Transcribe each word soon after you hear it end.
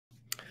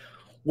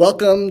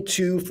Welcome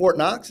to Fortt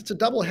Knox. It's a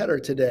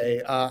doubleheader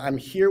today. I'm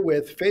here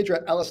with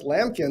Phaedra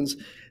Ellis-Lamkins,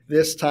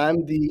 this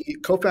time the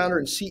co-founder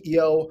and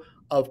CEO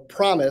of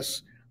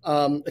Promise.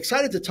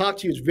 Excited to talk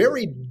to you. It's a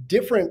very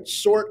different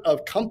sort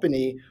of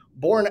company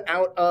born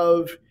out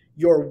of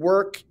your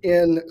work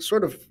in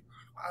sort of,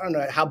 I don't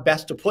know how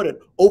best to put it,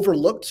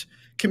 overlooked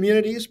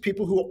communities,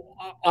 people who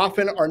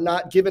often are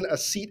not given a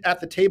seat at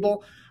the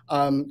table.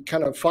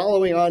 Kind of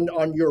following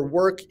on your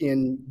work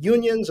in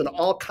unions and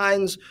all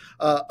kinds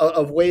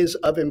of ways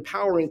of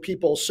empowering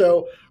people.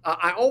 So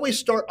I always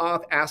start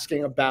off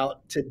asking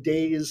about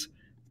today's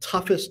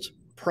toughest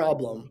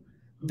problem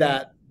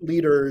that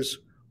leaders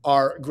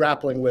are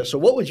grappling with. So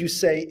what would you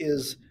say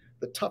is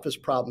the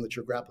toughest problem that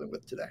you're grappling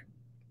with today?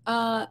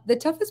 The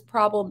toughest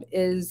problem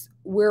is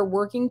we're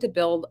working to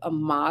build a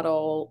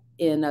model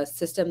in a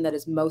system that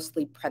is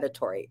mostly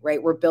predatory,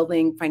 right? We're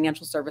building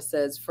financial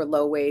services for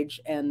low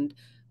wage and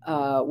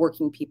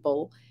working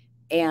people.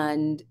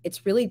 And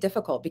it's really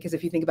difficult because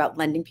if you think about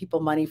lending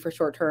people money for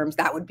short terms,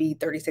 that would be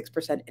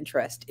 36%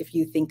 interest. If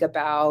you think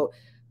about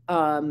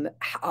how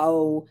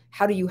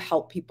do you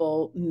help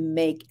people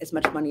make as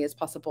much money as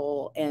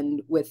possible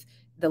and with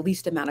the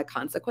least amount of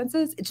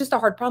consequences, it's just a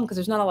hard problem because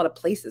there's not a lot of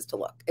places to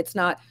look. It's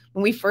not,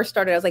 when we first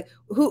started, I was like,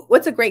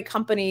 what's a great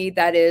company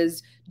that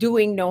is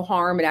doing no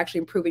harm and actually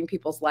improving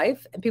people's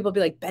life? And people would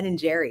be like, Ben and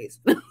Jerry's.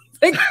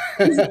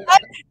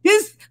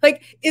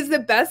 Like, is the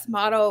best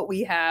model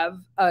we have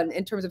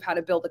in terms of how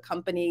to build a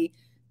company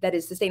that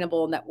is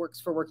sustainable and that works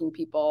for working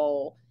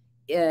people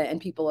and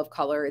people of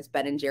color is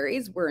Ben and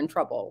Jerry's. We're in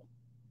trouble.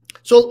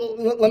 So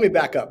let me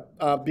back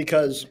up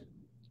because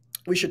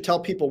we should tell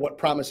people what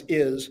Promise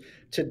is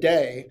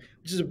today,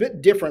 which is a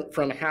bit different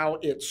from how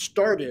it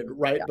started,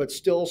 right? Yeah. But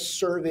still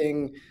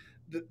serving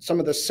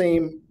some of the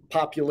same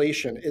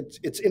population.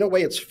 It's in a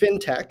way, it's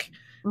fintech.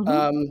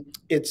 Mm-hmm.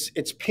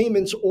 It's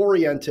payments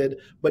oriented,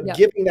 but yeah,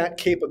 giving that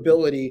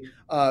capability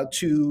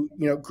to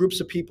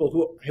groups of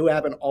people who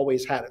haven't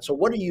always had it. So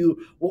what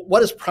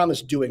is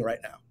Promise doing right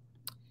now?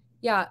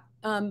 Yeah.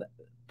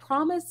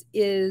 Promise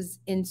is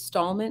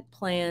installment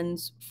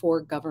plans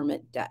for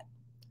government debt.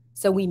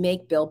 So we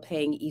make bill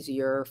paying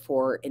easier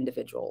for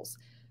individuals.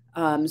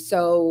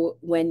 So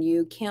when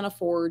you can't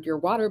afford your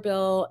water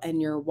bill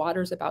and your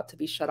water's about to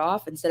be shut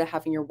off, instead of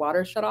having your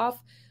water shut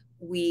off,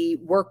 we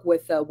work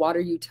with a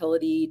water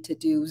utility to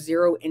do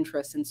zero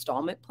interest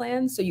installment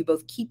plans. So you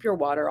both keep your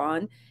water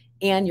on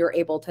and you're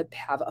able to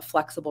have a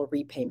flexible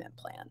repayment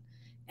plan.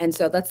 And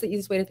so that's the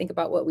easiest way to think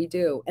about what we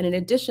do. And in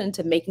addition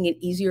to making it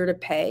easier to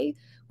pay,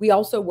 we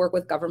also work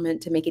with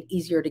government to make it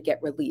easier to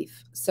get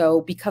relief.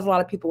 So because a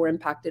lot of people were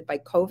impacted by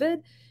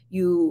COVID,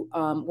 you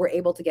were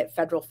able to get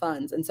federal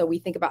funds. And so we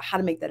think about how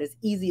to make that as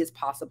easy as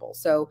possible.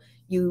 So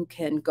you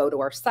can go to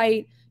our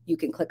site, you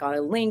can click on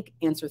a link,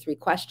 answer 3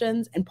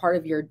 questions, and part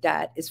of your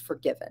debt is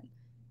forgiven.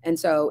 And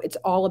so it's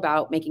all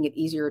about making it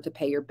easier to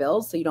pay your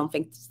bills so you don't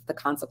face the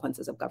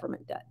consequences of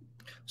government debt.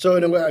 So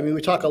in a way, I mean,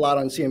 we talk a lot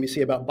on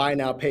CNBC about buy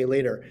now, pay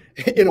later.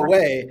 In a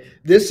way,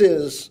 this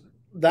is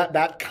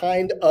that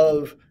kind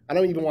of, I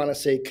don't even want to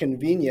say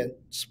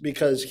convenience,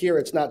 because here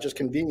it's not just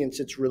convenience,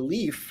 it's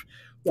relief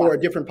for a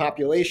different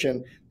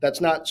population that's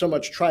not so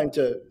much trying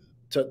to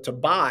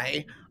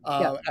buy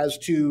as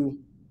to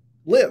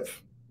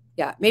live.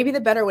 Yeah, maybe the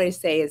better way to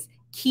say is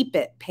keep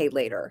it, pay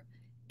later.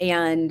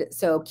 And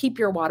so keep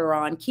your water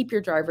on, keep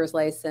your driver's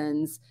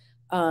license,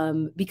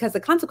 because the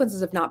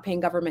consequences of not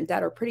paying government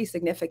debt are pretty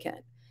significant.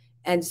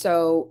 And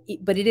so,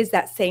 but it is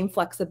that same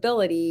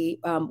flexibility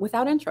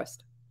without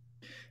interest.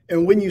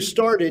 And when you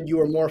started, you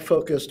were more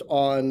focused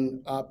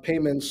on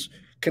payments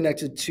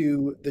connected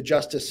to the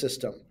justice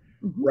system,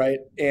 mm-hmm, right?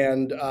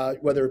 And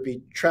whether it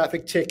be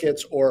traffic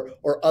tickets or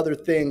other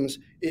things,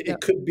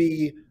 it could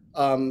be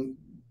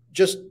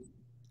just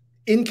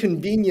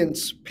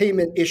inconvenience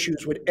payment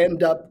issues would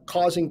end up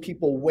causing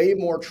people way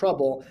more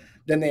trouble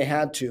than they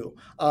had to.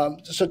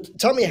 So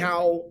tell me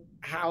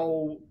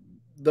how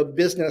the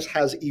business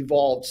has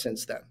evolved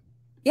since then.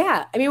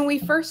 Yeah, I mean, when we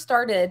first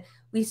started,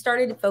 we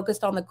started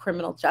focused on the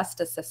criminal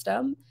justice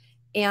system.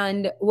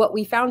 And what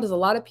we found is a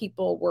lot of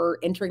people were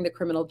entering the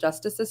criminal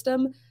justice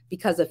system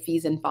because of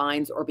fees and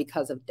fines or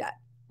because of debt,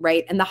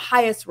 right? And the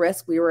highest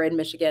risk, we were in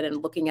Michigan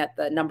and looking at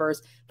the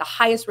numbers, the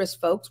highest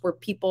risk folks were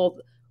people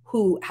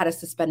who had a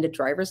suspended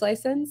driver's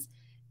license.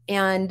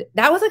 And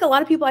that was like a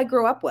lot of people I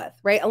grew up with,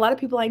 right? A lot of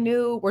people I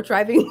knew were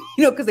driving,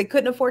 because they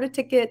couldn't afford a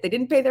ticket, they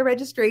didn't pay their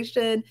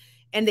registration,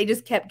 and they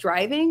just kept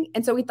driving.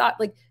 And so we thought,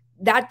 like,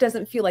 that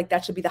doesn't feel like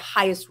that should be the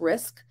highest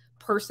risk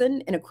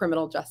person in a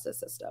criminal justice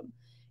system.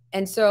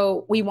 And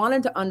so we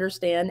wanted to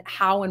understand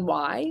how and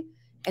why.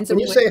 And so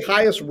when you say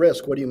highest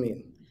risk, what do you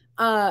mean?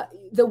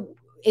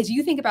 As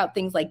you think about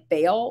things like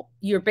bail,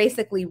 you're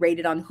basically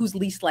rated on who's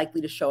least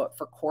likely to show up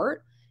for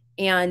court.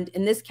 And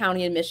in this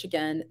county in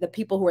Michigan, the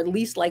people who are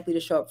least likely to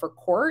show up for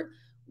court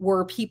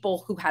were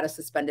people who had a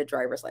suspended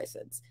driver's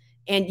license.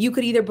 And you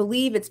could either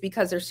believe it's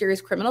because they're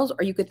serious criminals,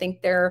 or you could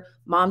think they're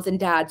moms and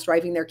dads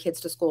driving their kids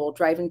to school,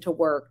 driving to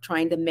work,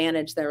 trying to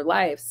manage their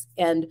lives.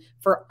 And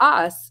for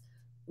us,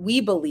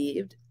 we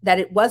believed that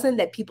it wasn't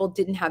that people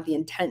didn't have the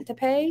intent to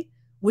pay,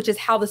 which is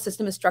how the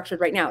system is structured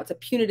right now. It's a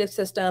punitive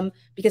system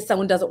because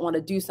someone doesn't want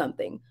to do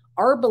something.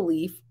 Our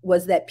belief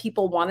was that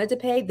people wanted to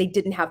pay, they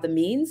didn't have the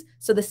means,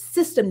 so the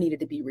system needed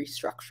to be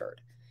restructured.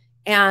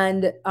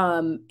 And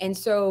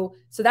so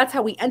that's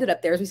how we ended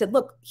up there. Is we said,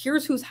 look,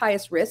 here's who's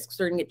highest risk,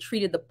 so they're going to get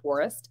treated the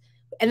poorest.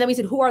 And then we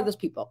said, who are those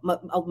people?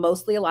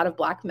 Mostly a lot of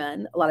Black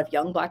men, a lot of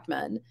young Black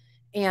men.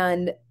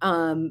 And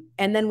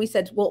then we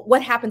said, well,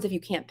 what happens if you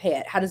can't pay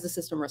it? How does the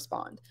system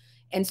respond?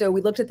 And so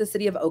we looked at the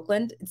city of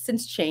Oakland. It's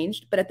since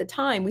changed, but at the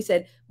time we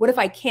said, what if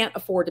I can't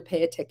afford to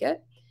pay a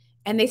ticket?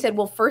 And they said,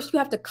 well, first you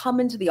have to come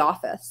into the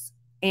office.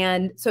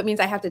 And so it means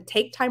I have to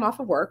take time off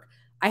of work.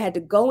 I had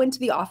to go into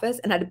the office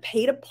and I had to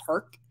pay to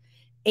park.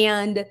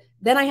 And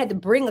then I had to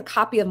bring a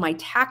copy of my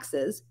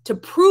taxes to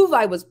prove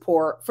I was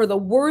poor for the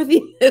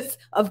worthiness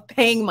of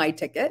paying my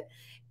ticket.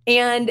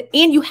 And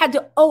you had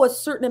to owe a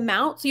certain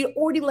amount. So you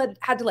already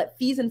had to let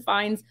fees and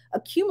fines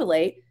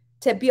accumulate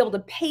to be able to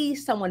pay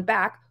someone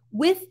back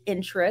with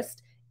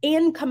interest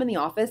and come in the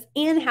office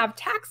and have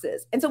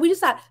taxes. And so we just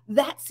thought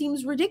that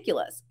seems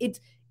ridiculous. It's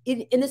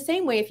in the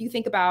same way, if you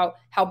think about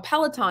how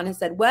Peloton has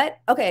said, what?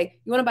 Okay,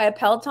 you want to buy a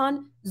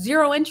Peloton?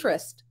 0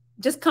 interest.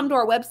 Just come to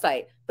our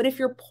website. But if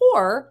you're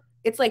poor,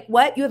 it's like,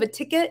 what? You have a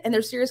ticket and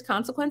there's serious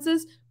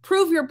consequences?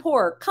 Prove you're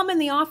poor. Come in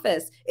the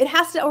office. It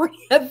has to already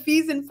have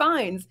fees and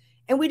fines.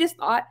 And we just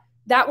thought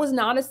that was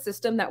not a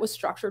system that was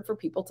structured for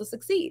people to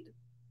succeed.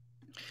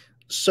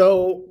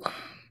 So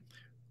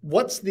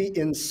what's the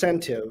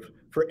incentive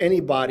for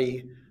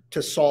anybody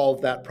to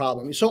solve that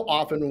problem? So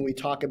often when we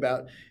talk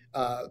about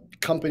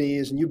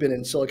companies, and you've been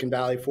in Silicon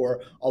Valley for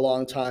a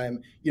long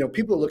time,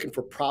 people are looking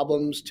for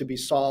problems to be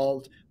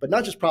solved, but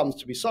not just problems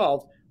to be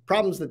solved,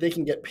 problems that they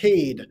can get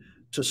paid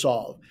to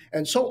solve.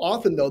 And so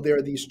often, though, there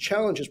are these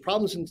challenges,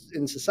 problems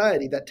in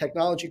society that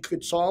technology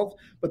could solve,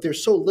 but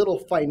there's so little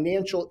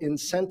financial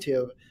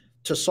incentive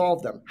to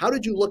solve them. How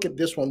did you look at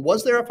this one?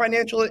 Was there a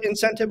financial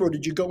incentive, or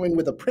did you go in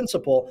with a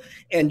principle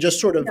and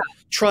just sort of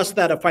trust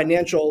that a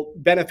financial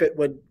benefit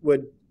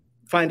would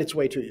find its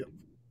way to you?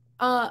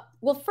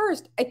 Well,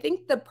 first, I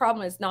think the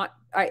problem is not,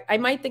 I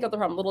might think of the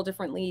problem a little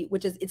differently,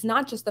 which is it's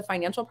not just the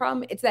financial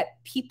problem. It's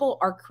that people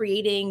are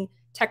creating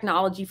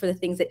technology for the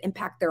things that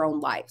impact their own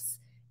lives.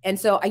 And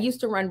so I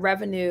used to run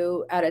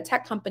revenue at a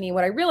tech company.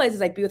 What I realized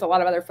is I'd be with a lot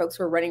of other folks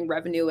who are running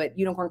revenue at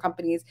unicorn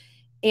companies.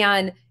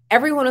 And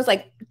everyone was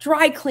like,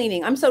 dry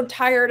cleaning. I'm so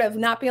tired of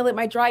not being able to get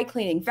my dry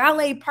cleaning,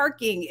 valet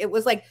parking. It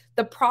was like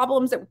the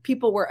problems that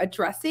people were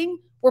addressing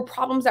were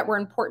problems that were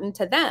important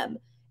to them.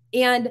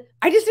 And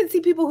I just didn't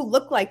see people who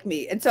looked like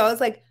me. And so I was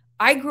like,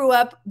 I grew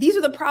up, these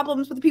are the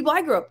problems with the people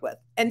I grew up with.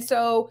 And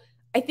so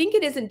I think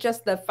it isn't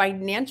just the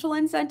financial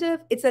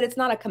incentive, it's that it's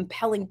not a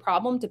compelling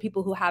problem to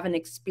people who haven't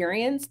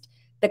experienced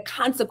the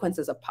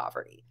consequences of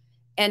poverty.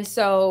 And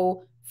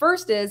so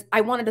first is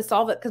I wanted to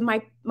solve it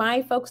because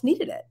my folks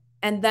needed it.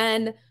 And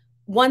then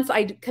once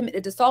I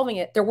committed to solving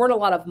it, there weren't a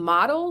lot of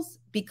models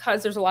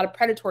because there's a lot of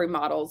predatory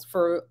models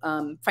for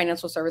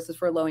financial services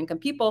for low-income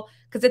people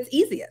because it's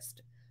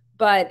easiest.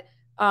 But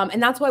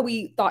and that's why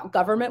we thought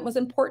government was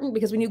important,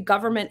 because we knew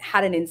government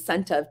had an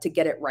incentive to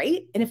get it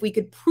right. And if we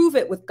could prove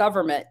it with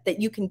government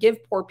that you can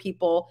give poor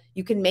people,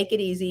 you can make it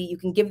easy, you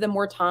can give them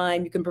more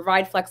time, you can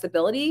provide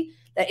flexibility,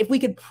 that if we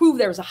could prove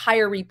there was a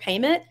higher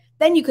repayment,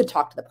 then you could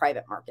talk to the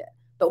private market.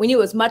 But we knew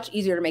it was much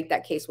easier to make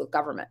that case with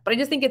government. But I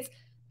just think it's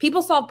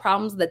people solve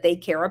problems that they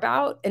care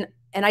about.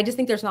 And I just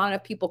think there's not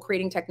enough people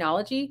creating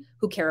technology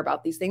who care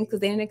about these things because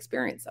they didn't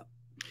experience them.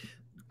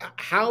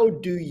 How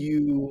do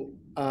you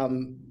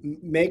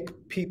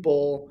make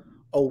people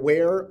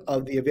aware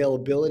of the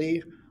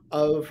availability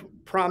of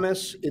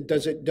Promise?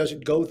 Does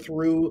it go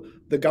through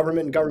the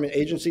government and government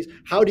agencies?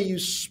 How do you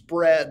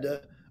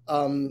spread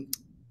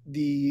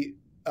the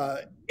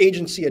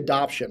agency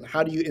adoption?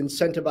 How do you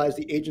incentivize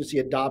the agency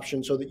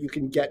adoption so that you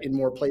can get in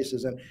more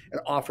places and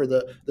offer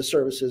the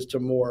services to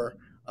more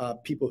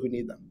people who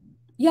need them?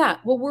 Yeah,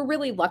 well, we're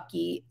really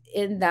lucky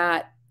in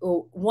that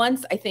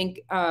once I think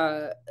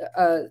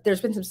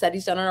there's been some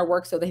studies done on our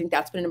work, so I think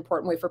that's been an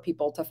important way for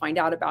people to find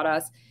out about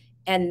us.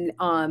 And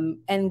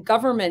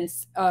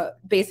governments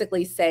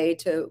basically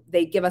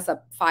they give us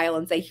a file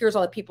and say, here's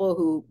all the people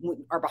who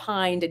are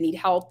behind and need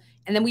help.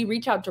 And then we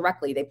reach out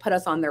directly. They put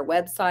us on their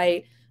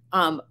website.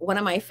 One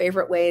of my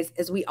favorite ways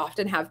is we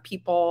often have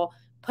people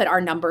put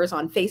our numbers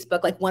on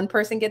Facebook. Like one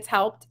person gets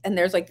helped and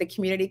there's like the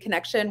community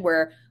connection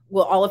where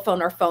we'll all of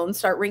our phones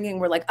start ringing.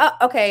 We're like, oh,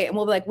 okay. And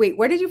we'll be like, wait,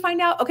 where did you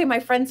find out? Okay, my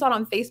friend saw it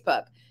on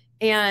Facebook.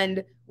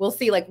 And we'll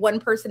see like one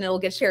person, it'll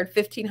get shared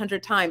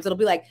 1,500 times. It'll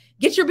be like,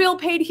 get your bill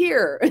paid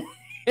here.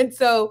 And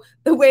so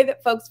the way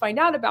that folks find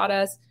out about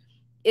us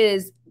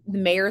is the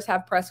mayors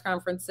have press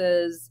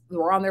conferences.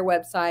 We're on their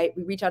website.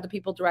 We reach out to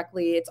people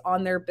directly. It's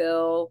on their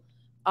bill.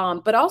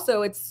 But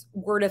also it's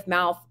word of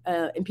mouth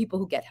and people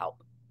who get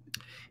help.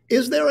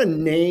 Is there a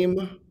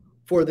name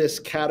for this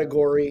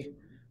category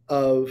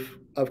of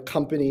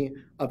company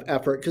of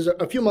effort? Because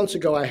a few months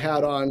ago I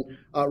had on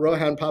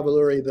Rohan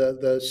Pavluri,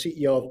 the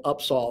CEO of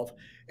Upsolve,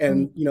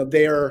 and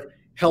they're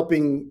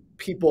helping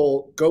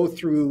people go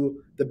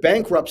through the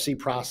bankruptcy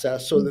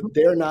process so that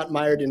they're not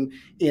mired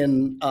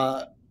in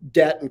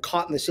debt and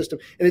caught in the system.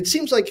 And it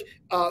seems like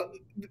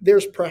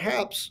there's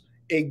perhaps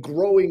a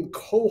growing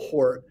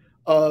cohort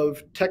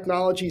of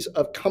technologies,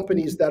 of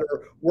companies that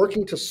are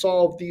working to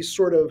solve these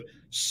sort of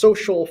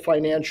social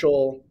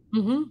financial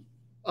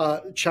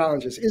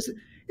challenges.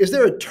 Is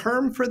there a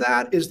term for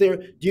that? Do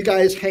you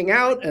guys hang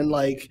out and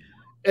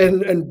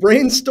and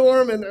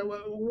brainstorm, and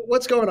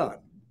what's going on?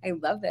 I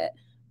love it.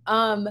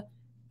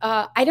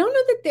 I don't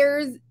know that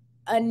there's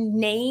a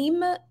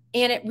name,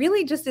 and it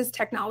really just is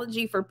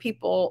technology for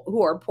people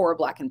who are poor,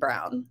 Black, and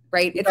brown,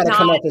 right? It's not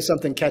come up with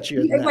something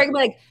catchier than that.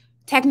 Like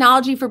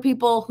technology for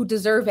people who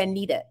deserve and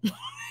need it.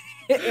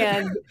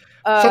 And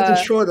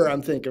something shorter,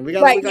 I'm thinking. We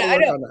got to work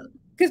on that.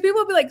 Because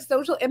people will be like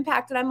social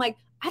impact, and I'm like,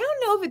 I don't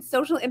know if it's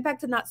social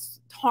impact to not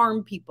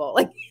harm people.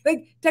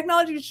 Like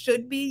technology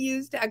should be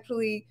used to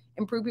actually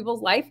improve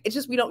people's life. It's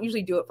just we don't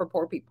usually do it for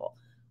poor people.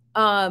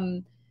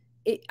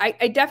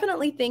 I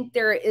definitely think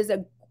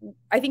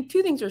I think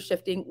two things are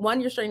shifting. One,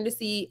 you're starting to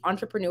see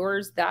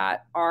entrepreneurs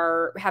that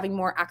are having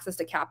more access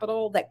to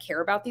capital that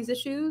care about these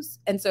issues.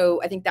 And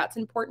so I think that's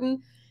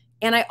important.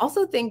 And I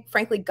also think,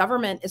 frankly,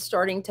 government is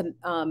starting to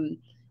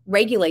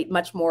regulate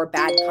much more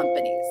bad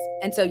companies.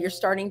 And so you're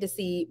starting to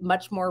see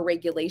much more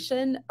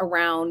regulation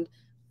around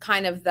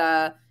kind of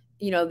the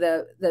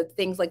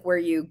things like where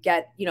you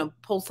get,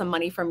 pull some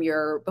money from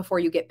before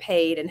you get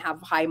paid and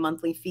have high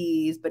monthly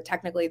fees, but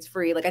technically it's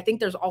free. Like, I think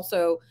there's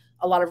also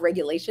a lot of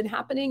regulation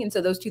happening. And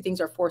so those two things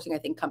are forcing, I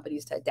think,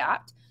 companies to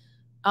adapt.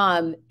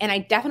 And I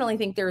definitely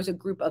think there's a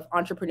group of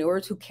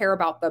entrepreneurs who care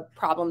about the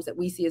problems that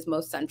we see as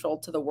most central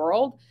to the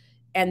world.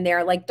 And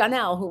they're like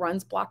Donnell, who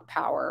runs Block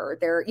Power.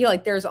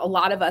 There's a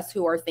lot of us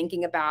who are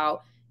thinking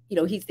about,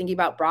 he's thinking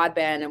about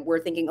broadband, and we're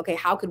thinking, okay,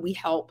 how could we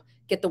help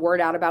get the word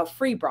out about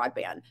free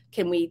broadband?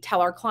 Can we tell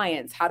our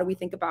clients? How do we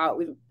think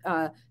about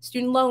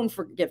student loan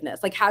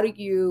forgiveness? Like, how do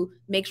you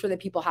make sure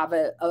that people have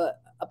a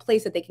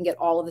place that they can get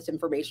all of this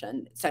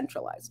information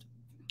centralized?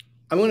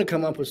 I'm going to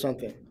come up with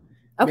something.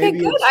 Okay,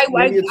 good. I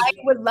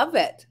would love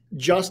it.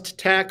 Just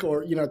tech,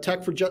 or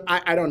tech for just,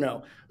 I don't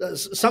know,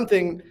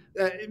 something.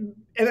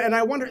 And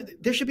I wonder,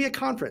 there should be a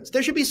conference.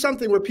 There should be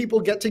something where people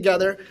get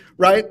together,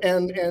 right,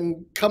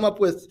 and come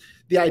up with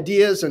the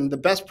ideas and the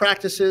best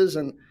practices,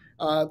 and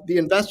the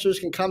investors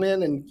can come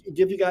in and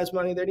give you guys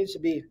money. There needs to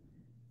be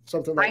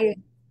something like.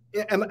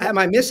 Am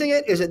I missing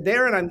it? Is it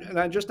there and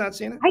I'm just not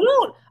seeing it?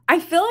 I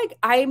feel like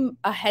I'm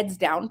a heads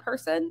down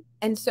person,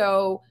 and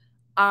so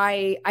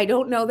I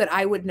don't know that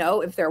I would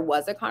know if there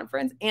was a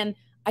conference. And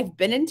I've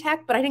been in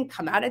tech, but I didn't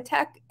come out of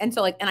tech. And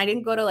so and I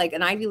didn't go to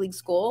an Ivy League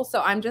school.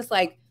 So I'm just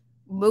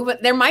moving.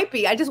 There might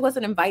be, I just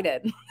wasn't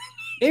invited.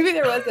 Maybe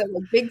there was a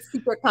big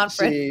secret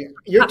conference. See,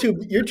 you're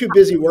too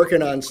busy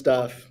working on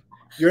stuff.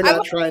 You're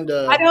not trying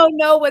to. I don't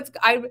know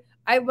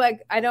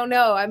I don't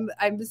know.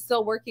 I'm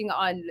still working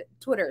on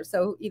Twitter.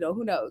 So,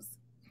 who knows?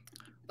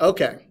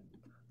 Okay.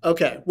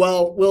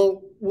 Well,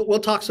 we'll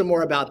talk some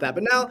more about that.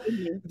 But now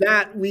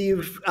that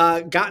we've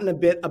gotten a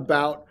bit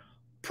about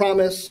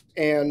Promise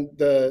and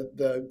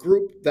the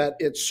group that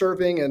it's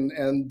serving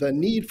and the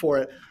need for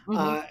it,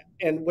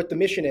 and what the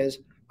mission is,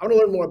 I want to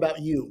learn more about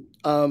you,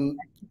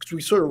 because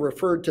we sort of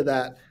referred to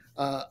that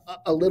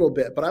a little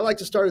bit. But I like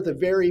to start at the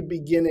very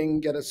beginning,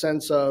 get a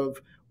sense of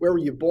where were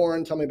you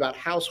born? Tell me about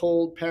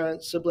household,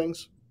 parents,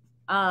 siblings.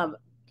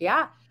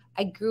 Yeah,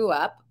 I grew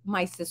up.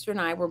 My sister and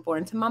I were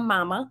born to my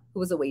mama, who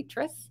was a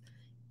waitress,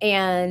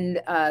 and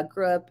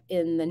grew up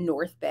in the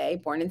North Bay,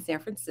 born in San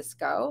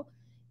Francisco.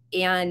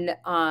 And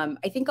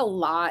I think a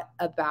lot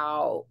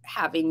about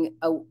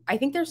I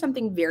think there's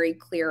something very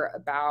clear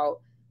about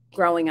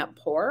growing up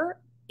poor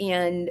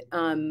and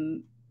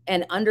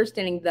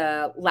understanding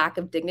the lack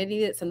of dignity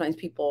that sometimes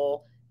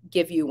people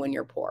give you when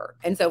you're poor.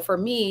 And so for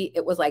me,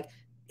 it was like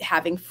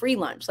having free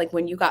lunch. Like,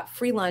 when you got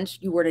free lunch,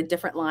 you were in a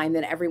different line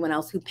than everyone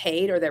else who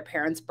paid, or their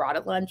parents brought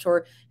at lunch,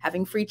 or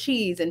having free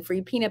cheese and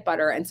free peanut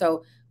butter. And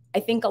so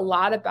I think a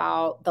lot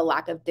about the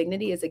lack of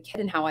dignity as a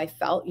kid and how I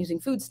felt using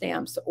food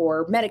stamps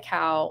or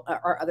Medi-Cal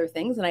or other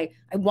things. And I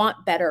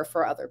want better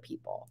for other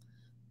people.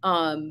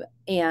 And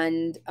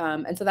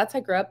so that's how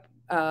I grew up,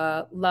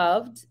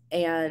 loved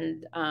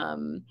and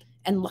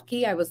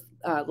lucky. I was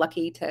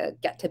lucky to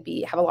get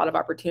to have a lot of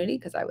opportunity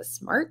because I was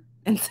smart.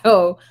 And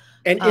so.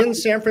 And in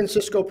San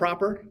Francisco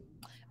proper?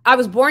 I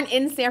was born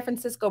in San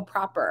Francisco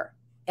proper,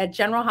 at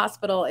General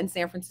Hospital in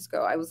San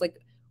Francisco. I was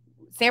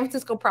San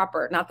Francisco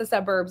proper, not the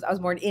suburbs. I was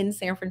born in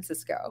San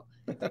Francisco.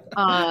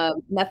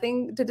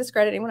 Nothing to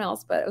discredit anyone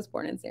else, but I was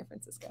born in San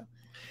Francisco.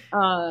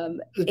 Tell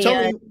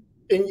me,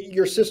 and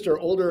your sister,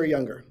 older or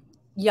younger?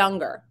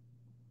 Younger.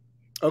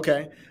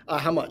 Okay.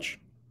 How much?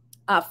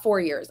 4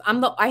 years.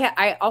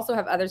 I also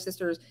have other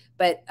sisters,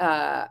 but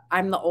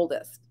I'm the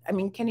oldest. I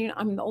mean,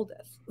 I'm the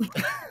oldest.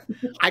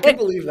 I can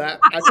believe that.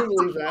 I'm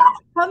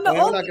the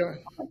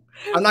oldest.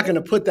 I'm not going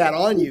to put that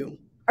on you.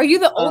 Are you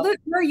the oldest?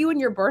 Where are you in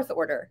your birth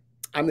order?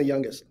 I'm the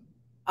youngest.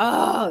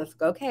 Oh, that's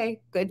okay.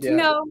 Good to Yeah.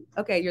 know.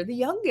 Okay, you're the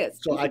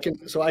youngest. So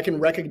I can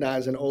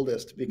recognize an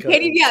oldest because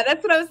Yeah,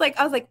 that's what I was like.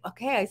 I was like,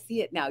 okay, I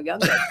see it now.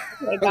 Youngest.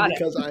 Okay, I got it.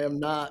 because I am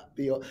not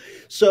the old.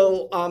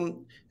 So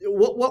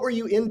what were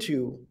you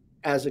into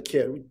as a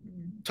kid? We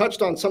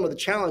touched on some of the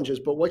challenges,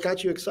 but what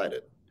got you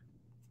excited?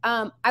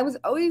 I was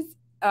always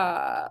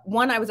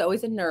one, I was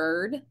always a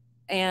nerd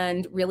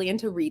and really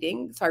into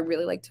reading. So I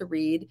really like to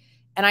read.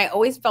 And I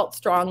always felt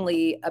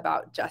strongly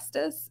about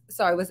justice.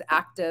 So I was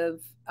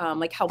active,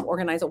 like helped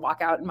organize a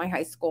walkout in my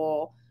high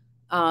school.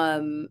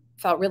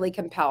 Felt really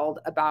compelled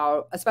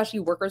about especially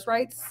workers'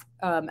 rights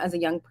as a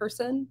young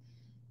person,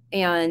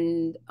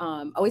 and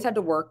always had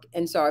to work.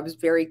 And so I was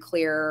very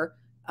clear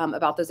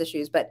about those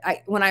issues. But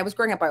when I was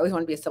growing up, I always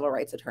wanted to be a civil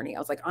rights attorney. I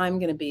was like, I'm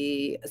going to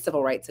be a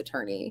civil rights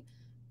attorney.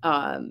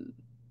 Um,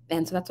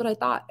 and so that's what I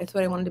thought. It's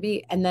what I wanted to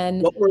be. And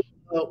then,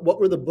 What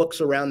were the books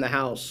around the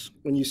house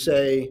when you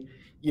say,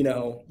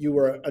 you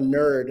were a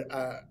nerd?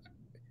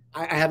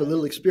 I have a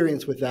little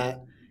experience with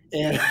that,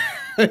 and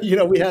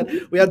we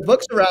had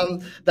books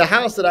around the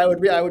house that I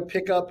would read. I would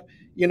pick up,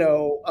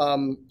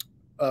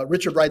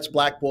 Richard Wright's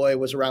Black Boy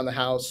was around the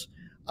house,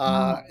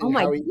 oh and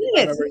my how I goodness,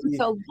 remember you were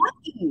so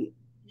lucky.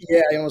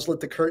 yeah, he almost lit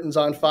the curtains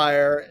on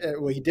fire.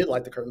 Well, he did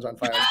light the curtains on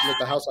fire, lit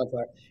the house on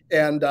fire,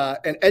 and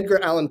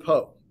Edgar Allan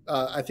Poe.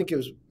 I think it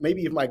was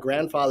maybe my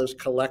grandfather's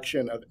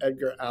collection of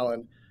Edgar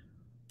Allan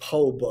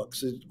Poe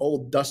books, an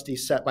old dusty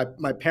set.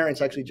 My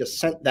parents actually just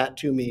sent that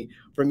to me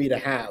for me to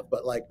have,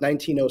 but like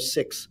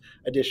 1906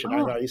 edition. I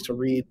know Oh, I used to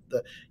read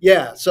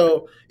yeah.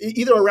 So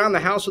either around the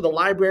house or the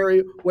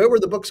library, where were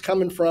the books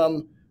coming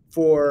from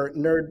for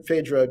nerd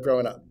Phaedra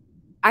growing up?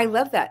 I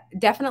love that.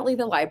 Definitely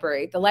the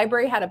library. The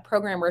library had a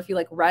program where if you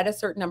like read a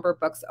certain number of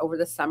books over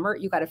the summer,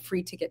 you got a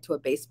free ticket to a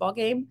baseball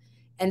game.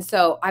 And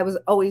so I was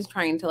always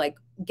trying to like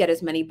get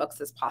as many books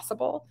as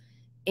possible.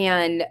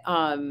 And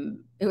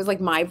it was like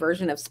my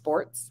version of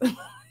sports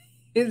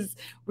is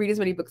read as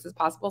many books as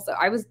possible. So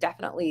I was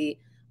definitely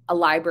a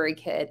library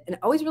kid and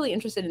always really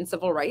interested in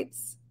civil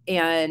rights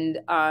and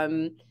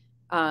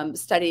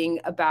studying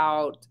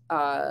about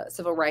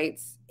civil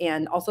rights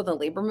and also the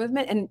labor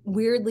movement, and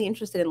weirdly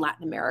interested in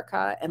Latin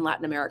America and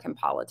Latin American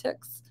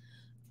politics.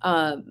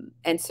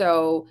 And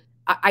so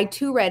I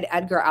too read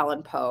Edgar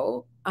Allan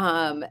Poe.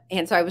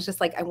 And so I was just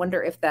like, I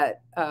wonder if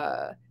that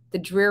the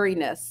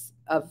dreariness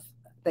of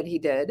that he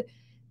did.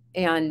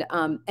 And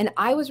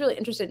I was really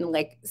interested in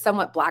like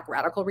somewhat Black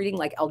radical reading,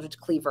 like Eldridge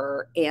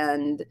Cleaver,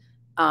 and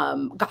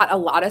got a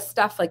lot of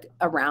stuff like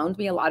around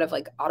me. A lot of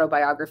like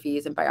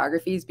autobiographies and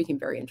biographies became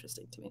very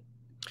interesting to me.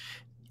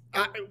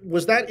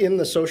 Was that in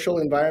the social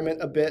environment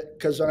a bit?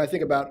 Because when I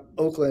think about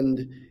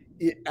Oakland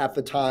at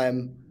the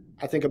time,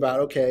 I think about,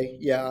 okay,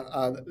 yeah,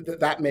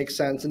 that makes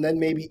sense. And then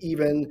maybe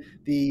even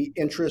the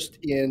interest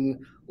in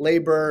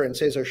labor and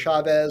Cesar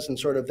Chavez and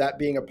sort of that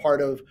being a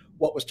part of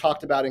what was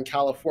talked about in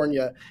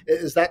California.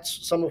 Is that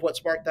some of what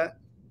sparked that?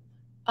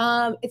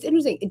 It's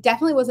interesting. It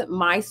definitely wasn't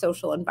my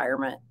social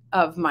environment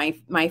of my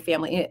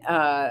family,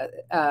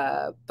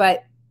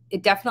 but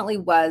it definitely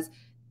was.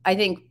 I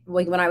think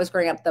like when I was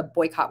growing up, the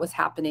boycott was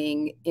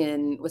happening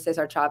with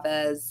Cesar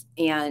Chavez,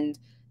 and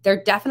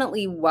there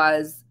definitely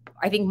was,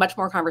 I think, much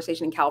more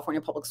conversation in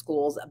California public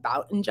schools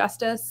about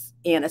injustice,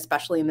 and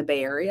especially in the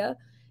Bay Area.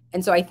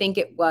 And so I think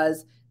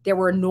there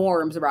were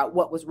norms about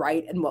what was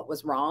right and what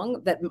was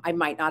wrong that I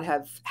might not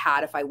have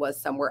had if I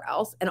was somewhere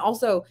else. And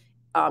also,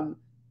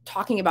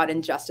 talking about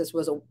injustice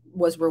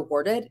was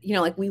rewarded.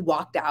 Like we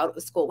walked out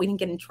of school, we didn't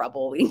get in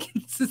trouble, we didn't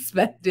get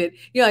suspended.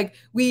 Like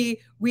we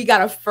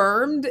got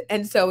affirmed,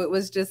 and so it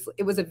was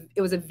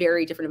a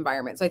very different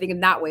environment. So I think in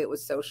that way it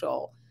was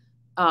social.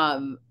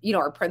 Our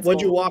principal.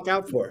 What'd you walk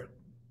out for?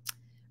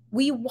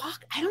 We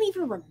walked. I don't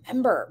even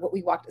remember what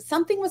we walked.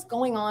 Something was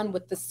going on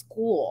with the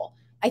school.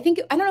 I don't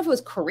know if it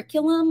was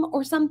curriculum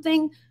or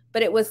something,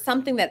 but it was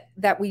something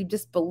that we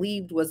just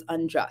believed was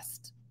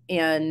unjust.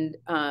 And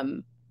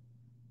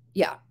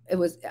yeah,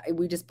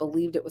 we just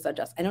believed it was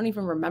unjust. I don't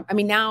even remember. I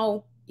mean,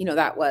 now,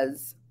 that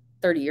was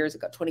 30 years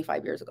ago,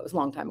 25 years ago. It was a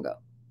long time ago.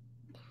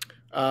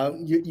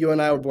 You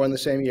and I were born the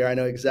same year. I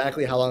know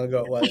exactly how long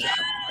ago it was.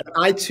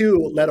 I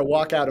too led a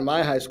walkout in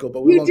my high school,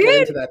 but we won't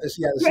get into that. This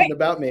isn't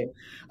about me.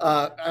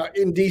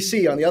 In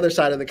DC, on the other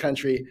side of the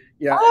country,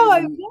 Oh,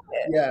 I get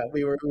it. yeah,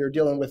 we were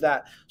dealing with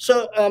that.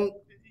 So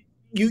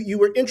you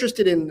were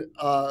interested in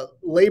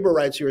labor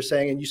rights, you were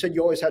saying, and you said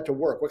you always had to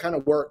work. What kind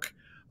of work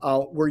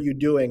were you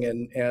doing,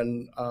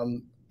 and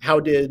how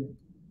did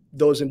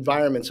those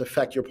environments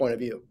affect your point of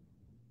view?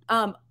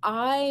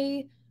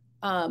 My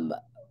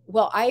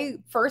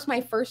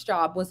first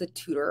job was a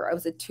tutor. I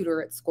was a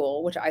tutor at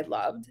school, which I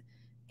loved.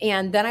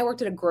 And then I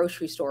worked at a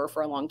grocery store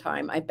for a long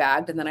time. I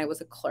bagged, and then I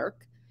was a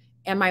clerk.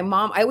 And my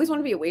mom, I always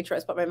wanted to be a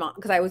waitress, but my mom,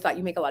 because I always thought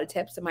you make a lot of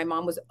tips. And my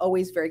mom was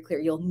always very clear,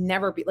 you'll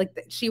never be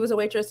like, she was a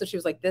waitress. So she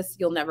was like,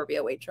 you'll never be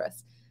a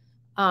waitress.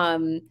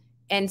 And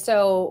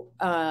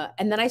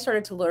then I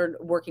started to learn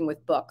working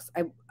with books.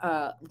 I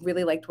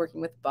really liked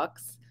working with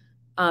books.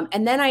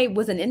 And then I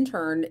was an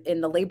intern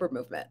in the labor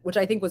movement, which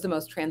I think was the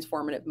most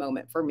transformative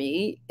moment for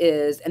me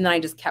and then I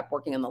just kept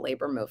working in the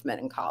labor movement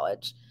in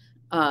college,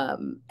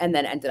 and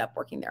then ended up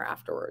working there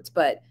afterwards.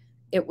 But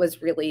it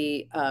was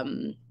really,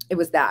 it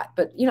was that.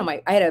 But,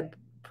 I had a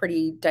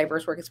pretty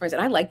diverse work experience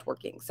and I liked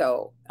working.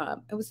 So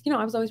it was,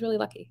 I was always really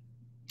lucky.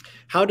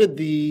 How did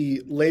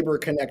the labor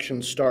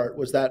connection start?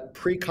 Was that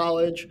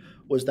pre-college?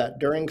 Was that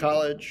during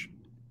college?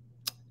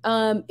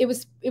 It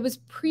was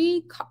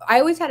I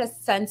always had a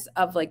sense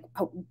of like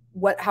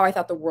how I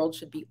thought the world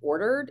should be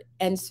ordered.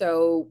 And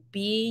so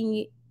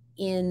being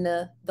in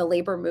the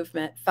labor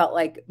movement felt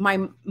like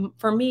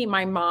for me,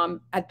 my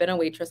mom had been a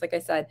waitress, like I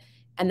said,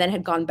 and then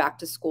had gone back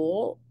to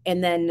school.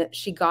 And then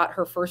she got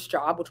her first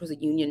job, which was a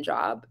union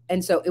job.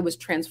 And so it was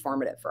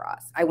transformative for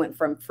us. I went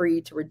from free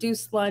to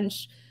reduced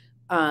lunch.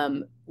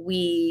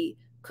 We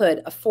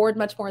could afford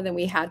much more than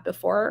we had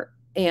before.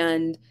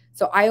 And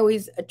so I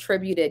always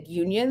attributed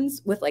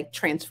unions with like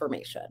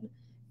transformation.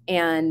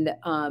 And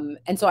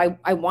so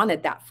I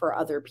wanted that for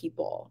other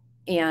people,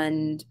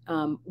 and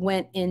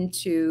went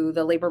into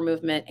the labor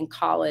movement in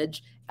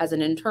college as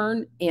an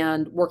intern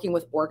and working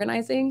with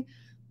organizing.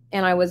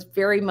 And I was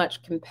very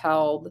much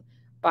compelled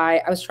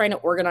I was trying to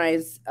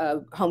organize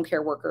home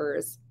care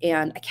workers,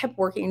 and I kept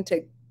working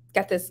to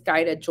get this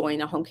guy to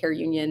join a home care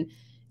union,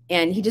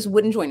 and he just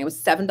wouldn't join. It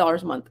was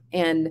 $7 a month.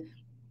 And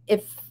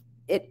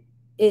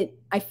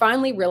I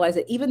finally realized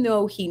that even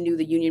though he knew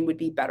the union would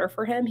be better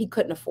for him, he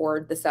couldn't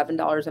afford the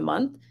 $7 a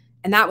month.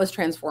 And that was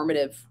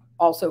transformative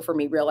also for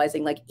me,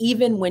 realizing like,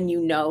 even when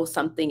you know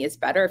something is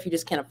better, if you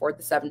just can't afford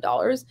the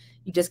 $7,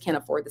 you just can't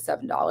afford the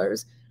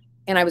 $7.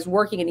 And I was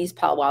working in East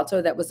Palo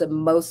Alto, that was a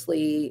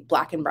mostly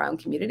Black and brown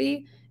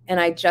community. And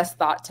I just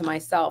thought to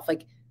myself,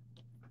 like,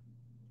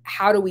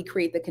 how do we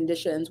create the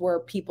conditions where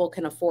people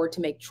can afford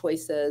to make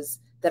choices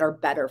that are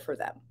better for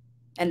them?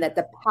 And that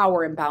the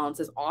power imbalance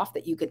is off,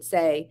 that you could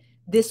say,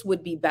 this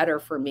would be better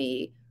for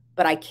me,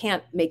 but I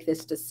can't make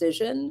this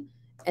decision.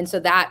 And so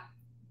that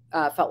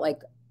felt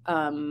like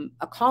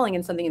a calling,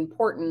 and something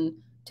important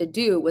to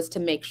do was to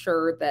make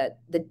sure that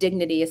the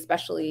dignity,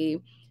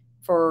 especially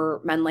for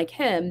men like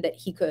him, that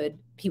he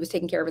was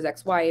taking care of his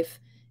ex-wife.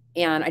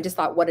 And I just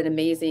thought, what an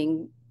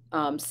amazing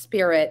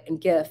spirit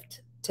and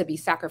gift to be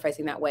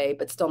sacrificing that way,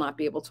 but still not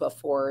be able to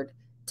afford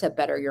to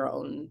better your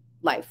own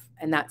life.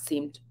 And that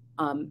seemed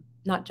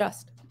not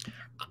just.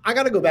 I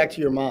got to go back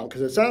to your mom,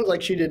 because it sounds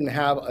like she didn't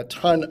have a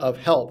ton of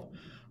help,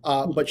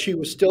 but she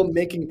was still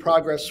making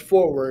progress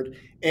forward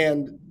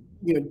and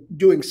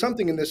doing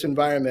something in this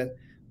environment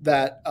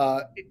that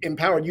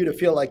empowered you to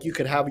feel like you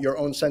could have your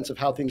own sense of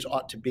how things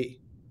ought to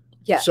be.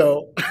 Yeah.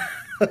 So,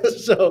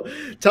 so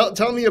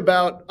tell me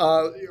about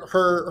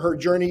her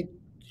journey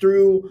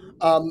through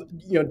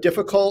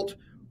difficult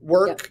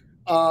work,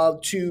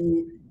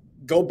 to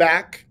go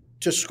back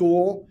to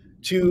school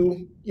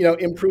to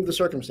improve the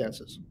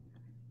circumstances.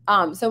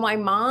 So my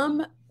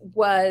mom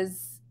went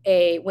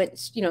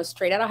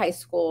straight out of high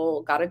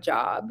school, got a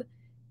job,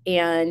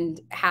 and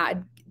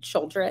had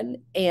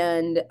children,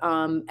 and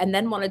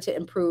then wanted to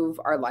improve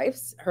her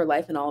life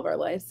and all of our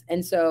lives.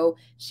 And so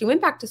she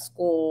went back to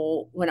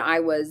school when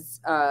I was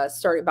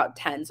starting about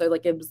 10. So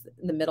like it was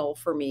in the middle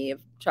for me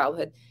of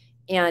childhood,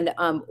 and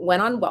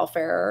went on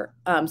welfare.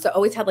 So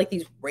always had like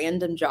these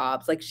random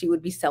jobs. Like she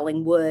would be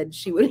selling wood.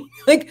 She would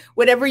like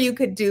whatever you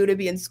could do to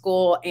be in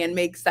school and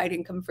make side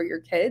income for your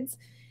kids.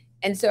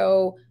 And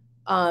so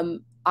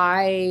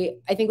I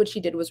think what she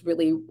did was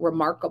really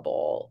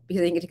remarkable,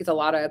 because I think it takes a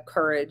lot of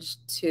courage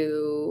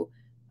to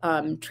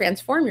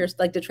transform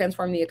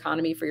the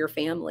economy for your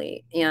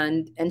family.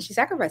 And she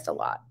sacrificed a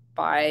lot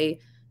by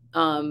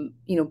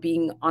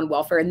being on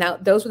welfare. And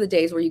those were the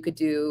days where you could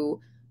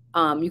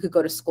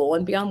go to school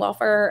and be on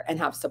welfare and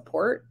have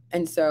support.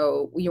 And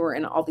so we were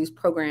in all these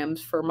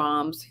programs for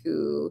moms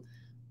who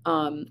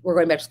were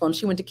going back to school, and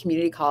she went to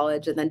community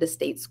college and then to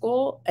state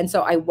school. And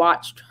so I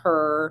watched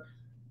her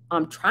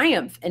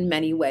triumph in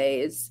many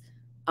ways.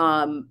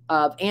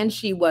 And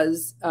she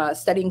was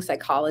studying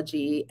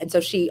psychology. And so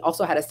she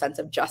also had a sense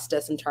of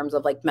justice in terms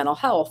of like mental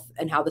health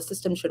and how the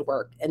system should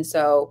work. And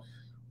so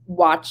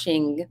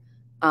watching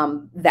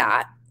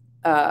that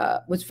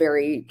was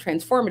very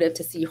transformative,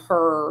 to see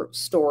her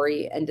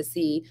story and to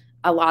see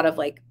a lot of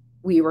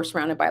we were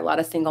surrounded by a lot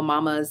of single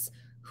mamas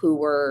who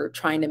were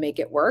trying to make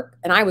it work.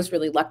 And I was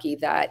really lucky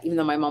that even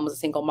though my mom was a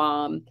single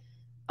mom,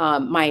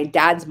 my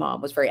dad's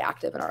mom was very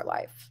active in our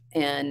life,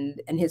 and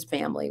his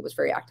family was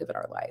very active in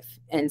our life.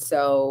 And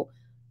so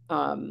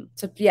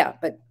yeah,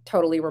 but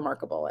totally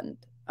remarkable. And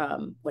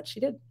what she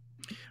did.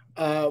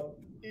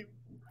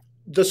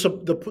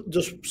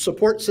 The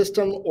support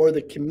system or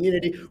the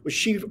community, was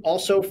she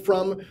also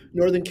from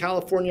Northern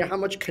California? How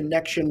much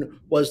connection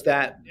was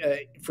that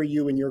for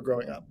you when you were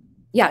growing up?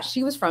 Yeah,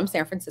 she was from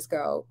San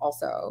Francisco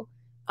also.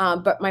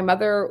 But my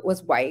mother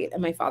was white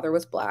and my father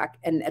was Black.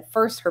 And at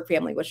first her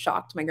family was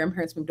shocked. My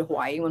grandparents moved to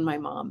Hawaii when my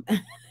mom,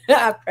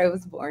 after I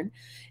was born.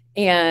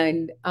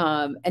 And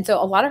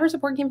so a lot of her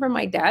support came from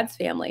my dad's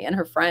family and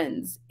her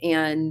friends.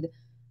 And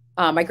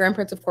my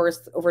grandparents, of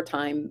course, over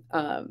time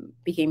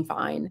became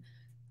fine.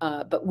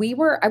 But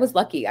I was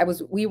lucky.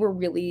 We were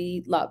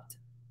really loved.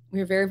 We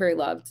were very, very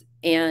loved.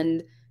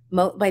 And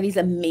by these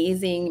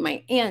amazing,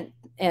 my aunt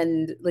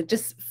and like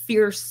just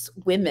fierce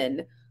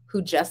women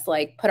who just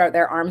like put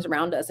their arms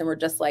around us and were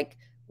just like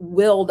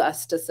willed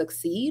us to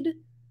succeed.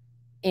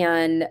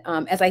 And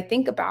as I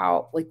think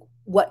about like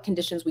what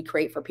conditions we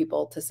create for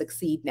people to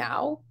succeed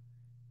now,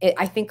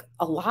 I think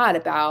a lot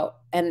about,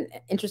 and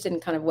interested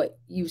in kind of what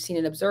you've seen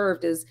and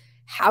observed, is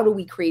how do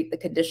we create the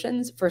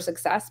conditions for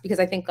success? Because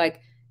I think like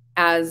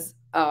as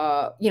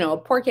a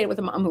poor kid with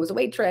a mom who was a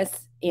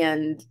waitress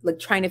and like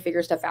trying to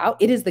figure stuff out,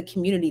 it is the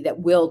community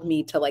that willed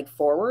me to like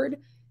forward.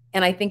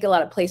 And I think a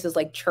lot of places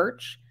like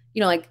church,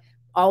 like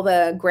all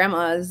the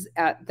grandmas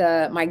at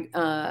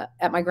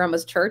my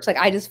grandma's church, like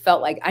I just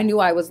felt like I knew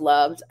I was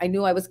loved. I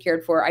knew I was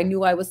cared for. I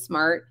knew I was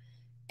smart.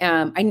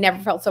 I never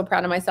felt so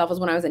proud of myself as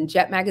when I was in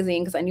Jet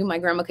magazine, because I knew my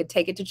grandma could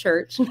take it to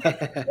church.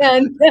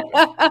 And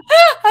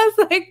I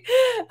was like,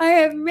 I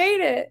have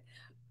made it.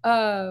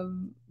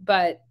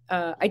 But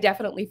I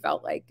definitely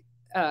felt like,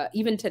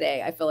 even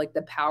today, I feel like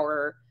the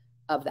power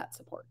of that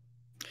support.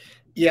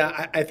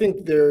 Yeah, I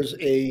think there's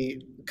a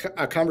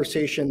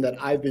conversation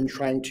that I've been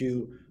trying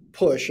to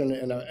push and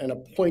a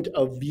point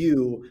of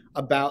view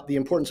about the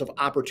importance of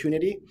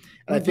opportunity.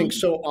 And I think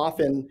so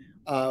often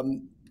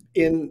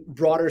in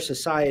broader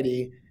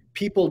society,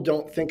 people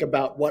don't think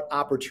about what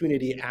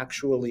opportunity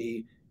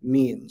actually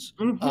means.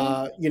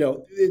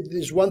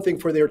 There's one thing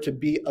for there to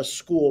be a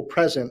school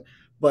present,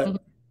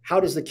 but how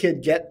does the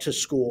kid get to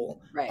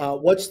school? Right.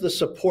 What's the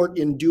support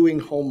in doing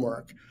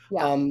homework?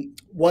 Yeah.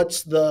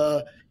 What's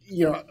the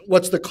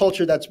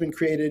culture that's been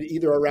created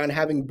either around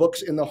having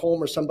books in the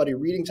home or somebody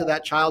reading to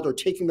that child or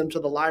taking them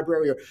to the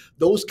library, or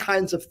those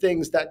kinds of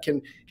things that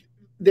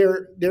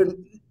they're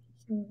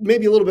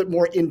maybe a little bit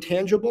more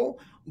intangible,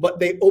 but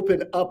they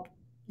open up,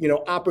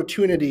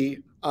 opportunity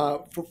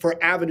for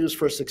avenues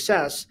for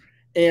success.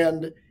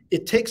 And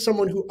it takes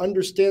someone who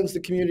understands the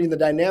community and the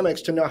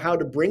dynamics to know how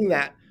to bring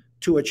that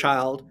to a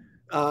child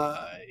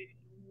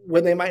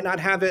when they might not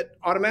have it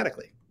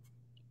automatically.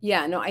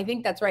 Yeah, no, I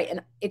think that's right.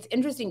 And it's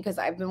interesting because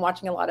I've been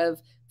watching a lot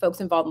of folks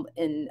involved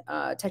in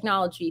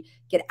technology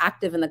get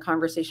active in the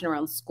conversation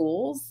around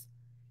schools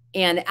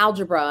and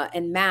algebra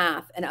and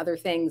math and other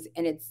things.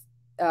 And it's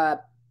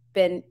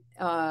been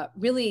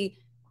really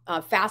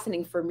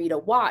fascinating for me to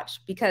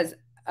watch, because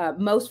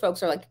most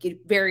folks are like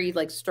very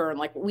like stern,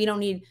 like we don't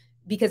need,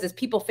 because as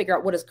people figure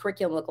out what does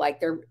curriculum look like,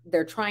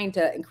 they're trying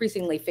to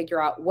increasingly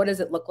figure out what does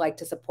it look like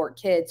to support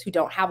kids who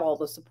don't have all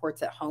those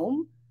supports at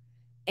home.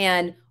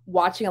 And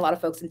watching a lot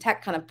of folks in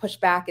tech kind of push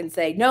back and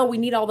say, no, we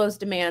need all those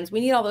demands. We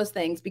need all those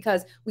things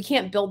because we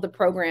can't build the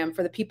program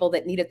for the people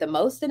that need it the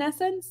most, in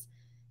essence.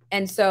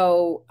 And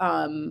so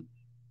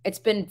it's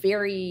been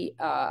very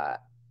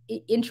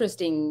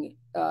interesting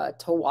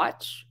to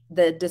watch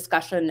the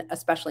discussion,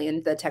 especially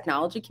in the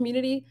technology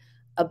community,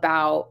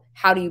 about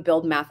how do you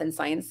build math and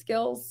science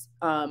skills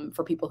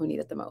for people who need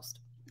it the most.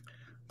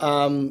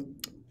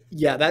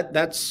 Yeah,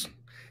 that's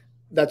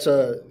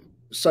a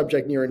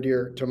subject near and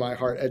dear to my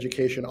heart,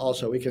 education.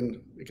 Also, we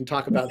can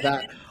talk about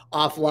that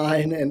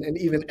offline, and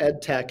even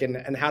ed tech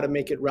and how to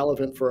make it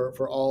relevant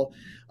for all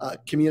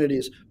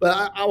communities.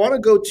 But I want to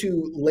go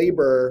to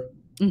labor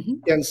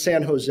in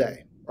San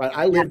Jose. Right,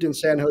 I lived in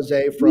San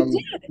Jose from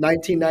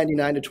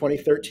 1999 to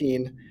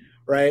 2013.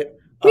 Right,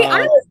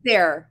 I was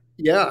there.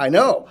 Yeah, I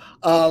know.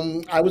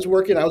 I was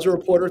a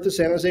reporter at the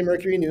San Jose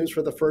Mercury News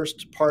for the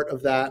first part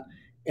of that,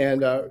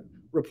 and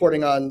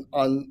reporting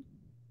on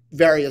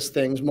various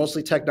things,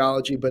 mostly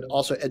technology, but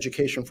also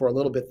education for a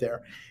little bit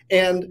there.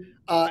 And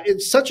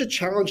it's such a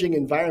challenging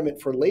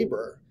environment for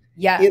labor,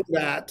 in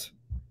that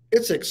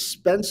it's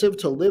expensive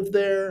to live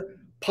there.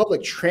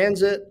 Public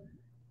transit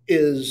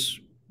is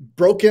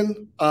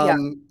broken.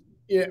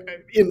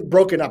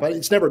 Broken up.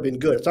 It's never been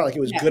good. It's not like it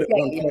was good at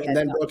one point and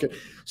then broken.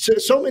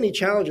 So many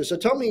challenges. So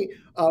tell me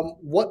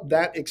what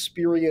that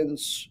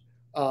experience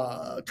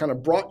kind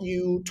of brought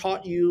you,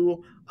 taught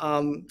you,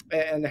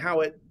 and how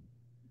it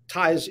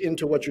ties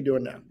into what you're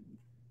doing now.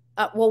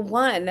 Well,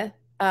 one,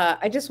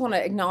 I just want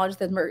to acknowledge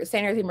that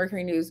San Jose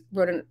Mercury News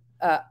wrote an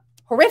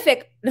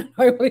horrific.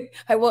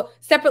 I will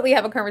separately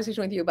have a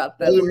conversation with you about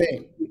that. Wasn't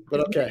me, but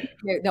okay.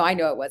 No, I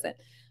know it wasn't.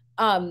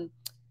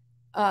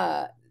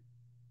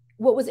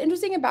 What was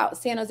interesting about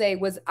San Jose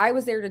was I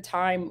was there at a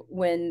time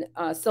when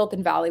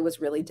Silicon Valley was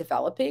really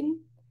developing.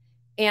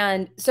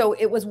 And so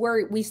it was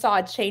where we saw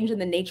a change in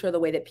the nature of the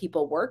way that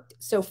people worked.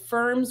 So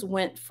firms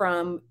went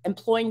from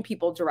employing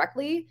people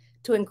directly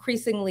to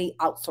increasingly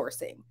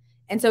outsourcing.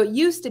 And so it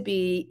used to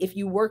be, if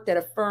you worked at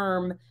a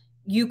firm,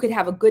 you could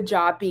have a good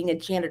job being a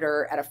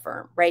janitor at a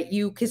firm, right?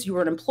 Because you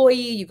were an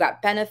employee, you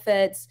got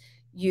benefits,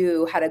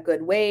 you had a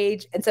good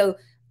wage. And so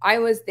I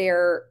was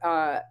there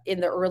in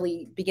the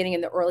early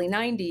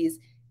 90s,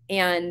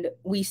 and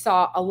we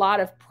saw a lot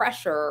of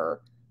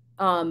pressure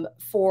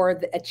for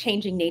a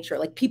changing nature.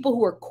 Like people who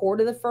were core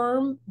to the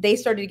firm, they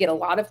started to get a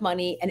lot of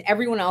money, and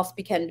everyone else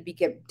began to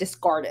get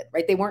discarded,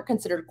 right? They weren't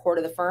considered core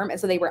to the firm. And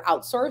so they were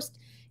outsourced,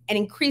 and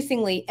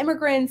increasingly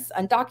immigrants,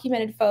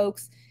 undocumented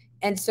folks.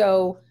 And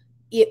so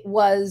it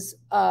was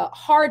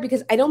hard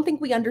because I don't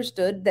think we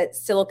understood that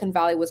Silicon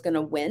Valley was going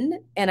to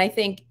win. And I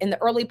think in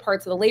the early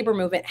parts of the labor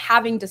movement,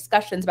 having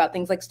discussions about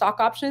things like stock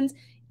options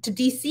to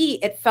DC,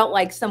 it felt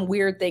like some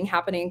weird thing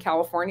happening in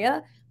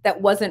California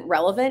that wasn't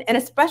relevant. And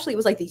especially it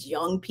was like these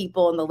young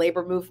people in the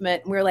labor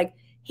movement. And we were like,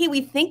 hey,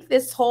 we think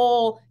this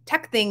whole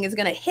tech thing is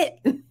going to hit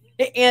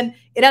and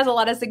it has a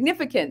lot of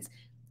significance.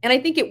 And I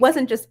think it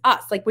wasn't just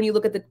us. Like when you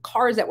look at the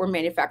cars that were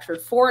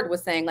manufactured, Ford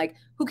was saying like,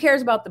 who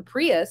cares about the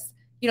Prius?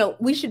 You know,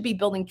 we should be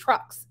building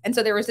trucks. And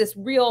so there was this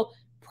real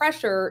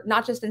pressure,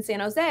 not just in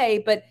San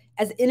Jose, but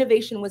as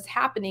innovation was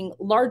happening,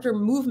 larger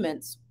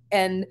movements,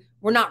 and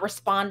we're not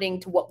responding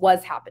to what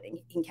was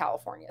happening in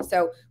California.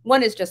 So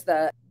one is just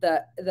the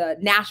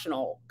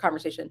national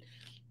conversation.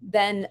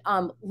 Then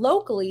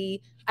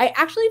locally, I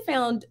actually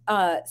found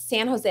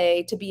San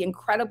Jose to be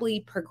incredibly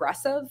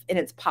progressive in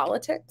its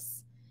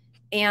politics.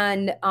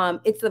 And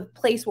it's a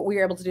place where we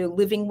were able to do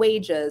living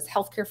wages,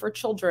 healthcare for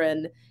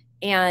children,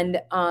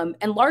 and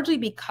largely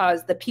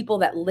because the people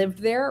that lived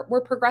there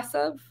were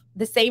progressive,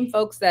 the same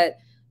folks that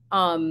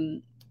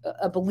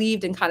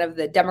believed in kind of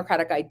the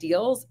democratic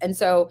ideals. And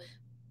so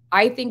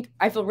I think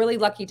I feel really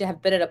lucky to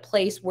have been at a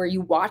place where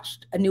you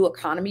watched a new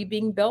economy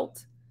being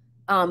built.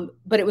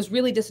 But it was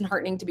really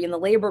disheartening to be in the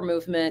labor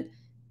movement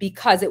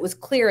because it was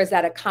clear as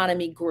that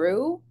economy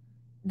grew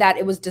that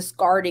it was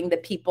discarding the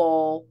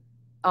people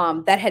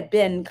that had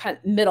been kind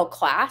of middle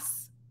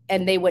class,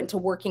 and they went to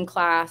working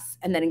class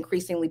and then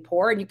increasingly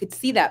poor. And you could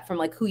see that from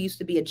like who used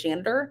to be a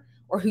janitor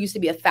or who used to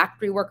be a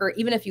factory worker.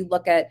 Even if you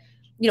look at,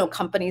 you know,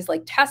 companies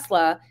like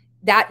Tesla,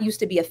 that used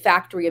to be a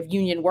factory of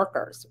union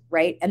workers,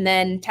 right? And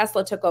then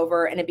Tesla took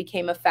over and it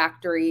became a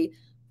factory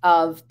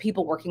of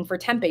people working for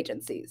temp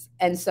agencies.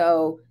 And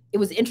so it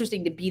was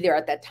interesting to be there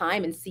at that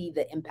time and see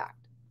the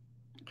impact.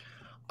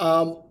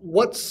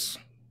 What's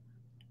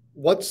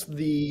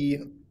the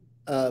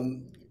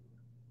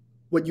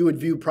what you would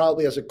view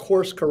probably as a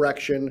course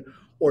correction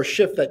or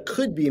shift that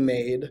could be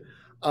made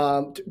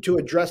to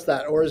address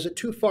that, or is it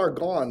too far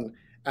gone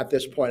at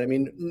this point? I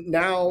mean,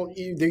 now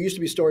there used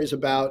to be stories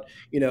about,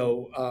 you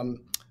know,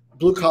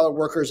 blue collar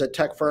workers at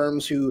tech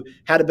firms who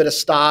had a bit of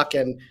stock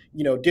and,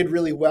 you know, did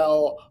really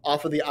well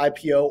off of the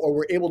IPO or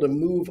were able to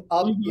move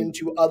up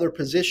into other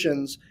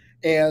positions.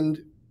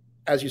 And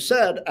as you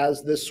said,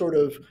 as this sort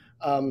of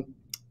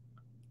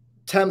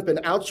temp and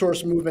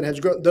outsource movement has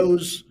grown,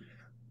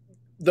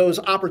 those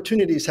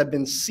opportunities have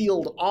been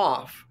sealed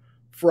off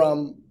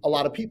from a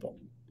lot of people.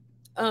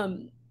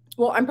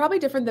 Well, I'm probably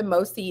different than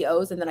most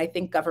CEOs, and then I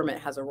think government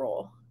has a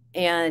role.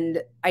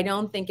 And I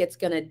don't think it's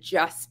going to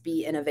just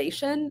be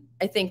innovation.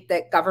 I think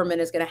that government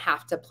is going to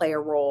have to play a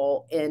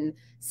role in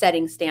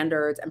setting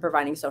standards and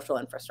providing social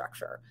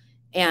infrastructure.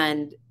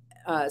 And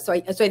so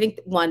I think,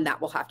 one, that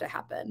will have to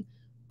happen.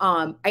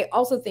 I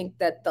also think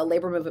that the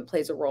labor movement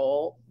plays a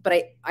role, but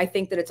I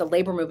think that it's a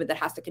labor movement that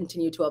has to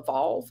continue to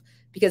evolve,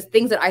 because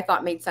things that I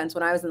thought made sense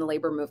when I was in the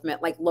labor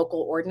movement, like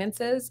local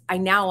ordinances, I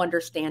now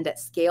understand at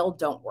scale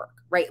don't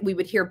work, right? We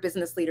would hear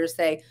business leaders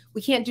say,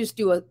 we can't just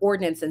do an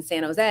ordinance in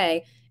San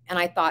Jose. And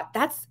I thought,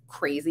 that's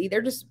crazy.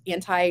 They're just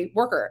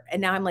anti-worker.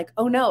 And now I'm like,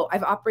 oh no,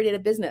 I've operated a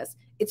business.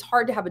 It's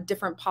hard to have a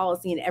different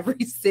policy in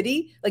every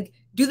city. Like,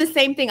 do the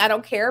same thing, I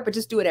don't care, but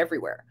just do it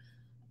everywhere.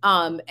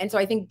 And so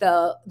I think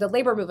the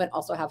labor movement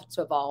also has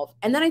to evolve.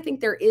 And then I think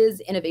there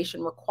is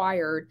innovation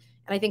required.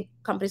 And I think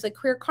companies like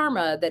Career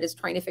Karma that is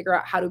trying to figure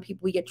out how do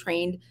we get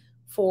trained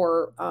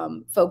for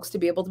folks to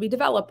be able to be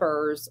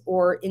developers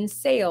or in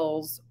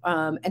sales.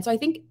 And so I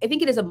think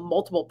it is a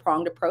multiple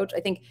pronged approach.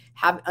 I think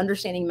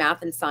understanding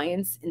math and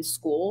science in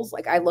schools,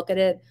 like I look at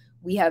it,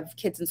 we have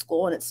kids in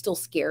school and it still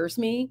scares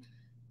me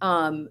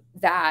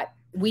that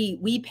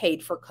we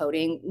paid for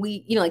coding.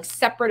 We, you know, like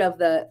separate of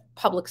the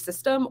public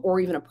system or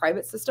even a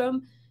private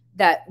system,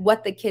 that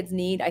what the kids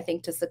need, I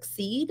think, to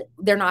succeed,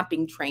 they're not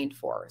being trained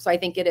for. So I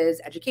think it is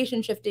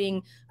education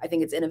shifting. I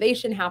think it's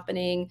innovation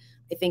happening.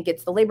 I think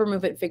it's the labor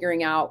movement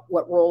figuring out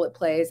what role it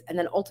plays, and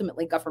then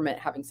ultimately government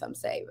having some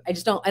say. I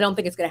don't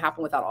think it's going to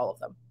happen without all of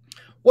them.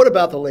 What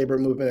about the labor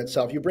movement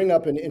itself? You bring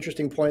up an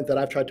interesting point that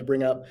I've tried to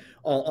bring up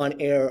on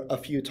air a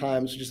few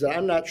times, which is that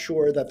I'm not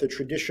sure that the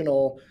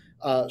traditional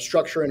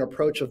structure and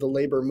approach of the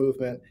labor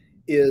movement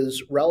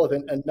is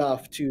relevant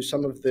enough to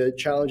some of the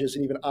challenges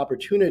and even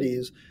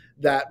opportunities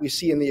that we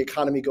see in the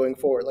economy going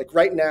forward. Like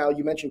right now,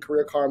 you mentioned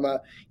Career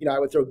Karma. You know, I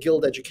would throw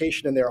Guild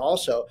Education in there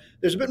also.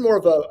 There's a bit more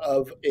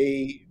of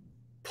a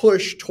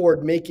push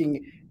toward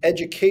making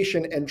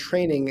education and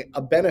training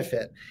a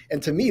benefit.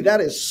 And to me, that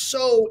is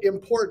so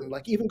important.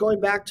 Like even going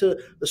back to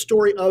the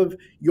story of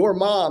your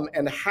mom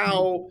and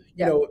how,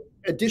 you know,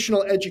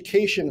 additional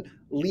education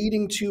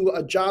leading to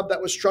a job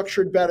that was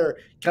structured better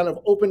kind of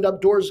opened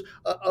up doors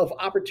of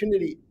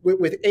opportunity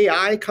with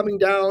AI coming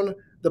down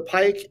the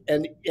pike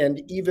and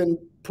even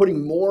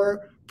putting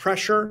more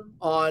pressure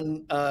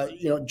on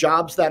you know,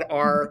 jobs that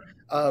are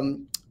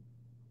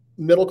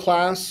middle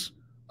class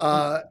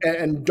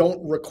and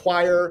don't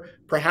require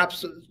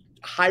perhaps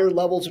higher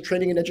levels of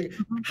training and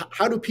education.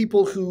 How do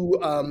people who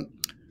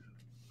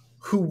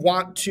who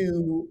want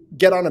to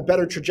get on a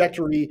better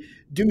trajectory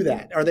do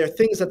that? Are there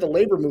things that the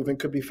labor movement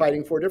could be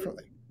fighting for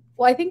differently?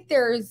 Well, I think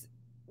there's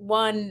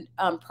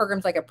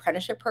programs like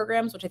apprenticeship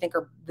programs, which I think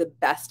are the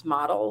best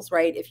models,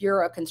 right? If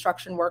you're a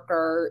construction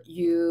worker,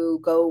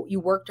 you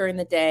work during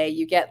the day,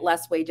 you get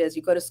less wages,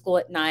 you go to school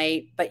at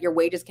night, but your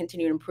wages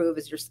continue to improve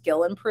as your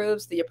skill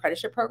improves, the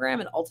apprenticeship program,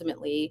 and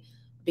ultimately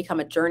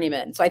become a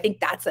journeyman. So I think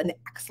that's an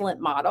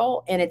excellent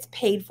model, and it's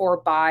paid for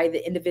by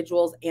the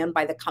individuals and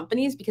by the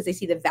companies because they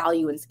see the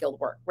value in skilled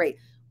work, right?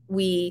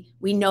 We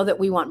know that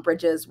we want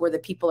bridges where the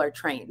people are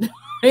trained,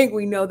 right?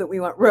 We know that we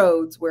want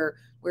roads where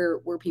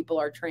people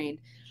are trained.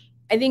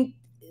 I think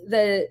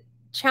the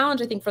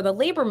challenge, I think, for the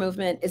labor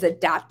movement is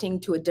adapting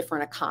to a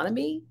different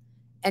economy.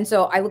 And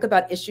so I look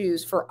about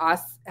issues for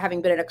us,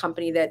 having been at a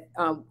company that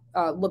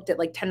looked at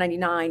like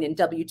 1099 and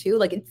W-2.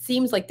 Like it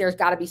seems like there's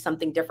got to be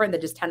something different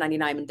than just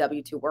 1099 and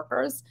W-2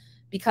 workers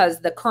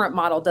because the current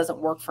model doesn't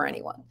work for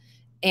anyone.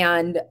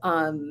 And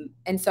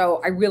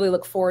so I really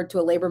look forward to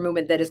a labor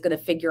movement that is going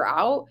to figure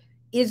out,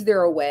 is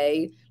there a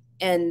way?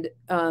 And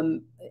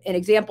an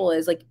example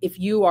is like if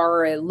you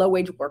are a low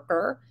wage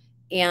worker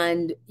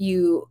and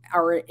you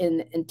are in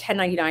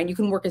 1099, you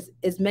can work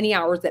as many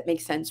hours that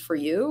make sense for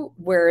you.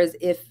 Whereas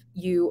if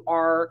you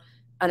are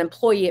an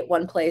employee at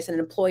one place and an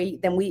employee,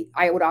 then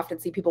I would often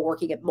see people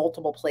working at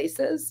multiple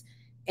places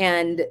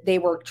and they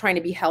were trying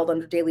to be held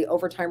under daily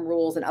overtime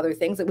rules and other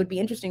things. It would be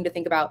interesting to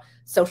think about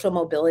social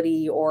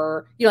mobility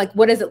or, like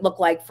what does it look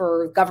like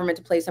for government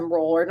to play some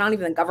role, or not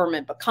even the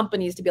government, but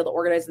companies to be able to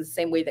organize in the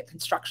same way that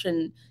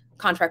construction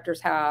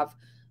contractors have.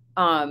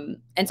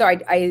 And so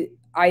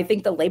I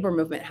think the labor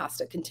movement has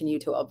to continue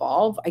to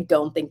evolve. I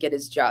don't think it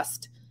is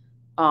just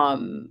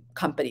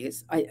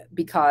companies,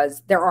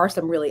 because there are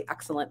some really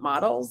excellent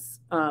models,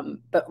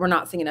 but we're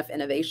not seeing enough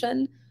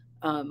innovation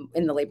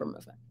in the labor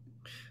movement.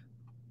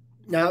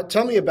 Now,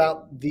 tell me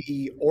about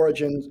the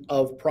origins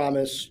of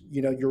Promise,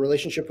 your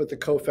relationship with the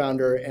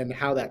co-founder and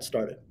how that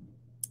started.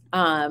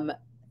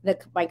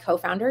 My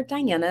co-founder,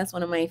 Diana, is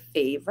one of my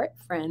favorite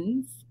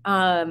friends.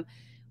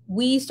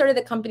 We started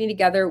the company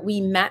together.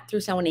 We met through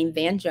someone named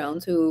Van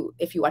Jones, who,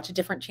 if you watch a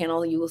different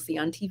channel, you will see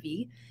on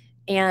TV.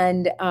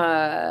 And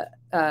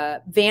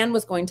Van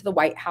was going to the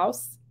White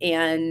House,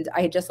 and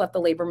I had just left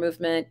the labor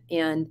movement,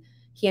 and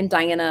he and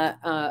Diana,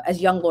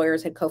 as young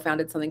lawyers, had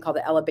co-founded something called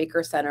the Ella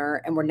Baker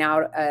Center, and we're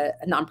now a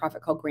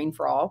nonprofit called Green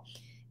for All.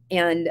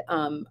 And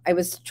I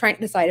was trying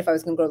to decide if I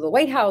was going to go to the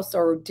White House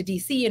or to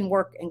DC and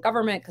work in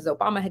government because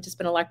Obama had just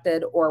been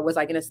elected, or was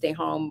I going to stay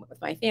home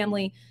with my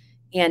family,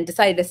 and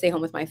decided to stay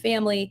home with my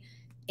family.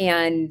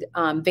 And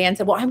Van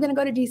said, well, I'm going to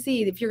go to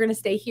DC if you're going to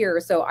stay here.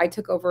 So I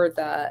took over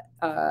the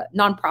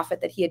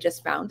nonprofit that he had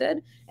just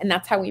founded, and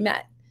that's how we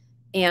met.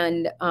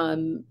 And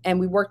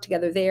we worked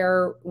together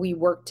there. We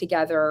worked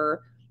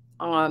together.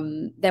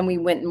 Then we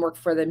went and worked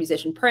for the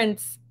musician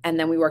Prince. And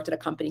then we worked at a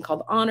company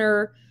called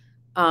Honor.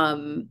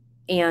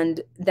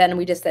 And then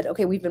we just said,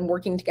 okay, we've been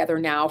working together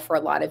now for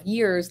a lot of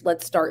years.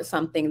 Let's start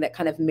something that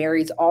kind of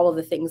marries all of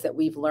the things that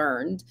we've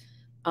learned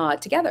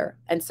together.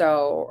 And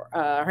so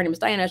her name is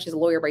Diana. She's a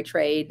lawyer by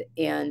trade.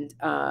 And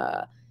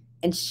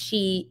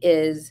she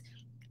is,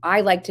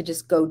 I like to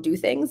just go do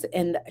things,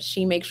 and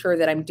she makes sure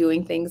that I'm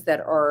doing things that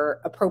are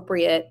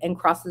appropriate and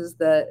crosses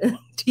the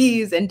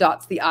T's and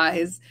dots the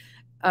I's.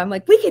 I'm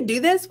like, we can do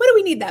this. What do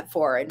we need that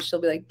for? And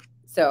she'll be like,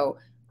 so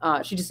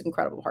she's just an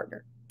incredible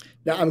partner.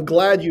 Now, I'm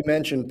glad you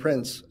mentioned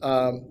Prince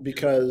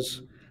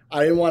because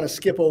I didn't want to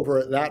skip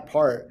over that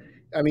part.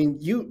 I mean,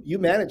 you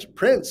managed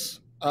Prince.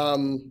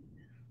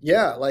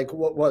 Like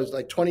what was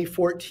like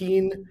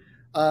 2014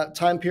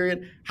 time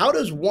period. How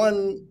does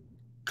one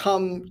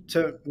come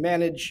to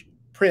manage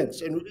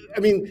Prince? And I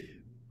mean,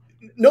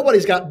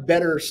 nobody's got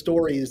better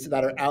stories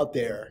that are out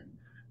there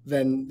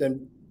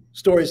than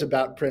stories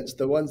about Prince.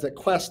 The ones that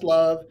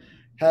Questlove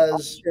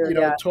has,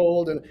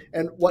 told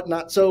and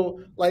whatnot.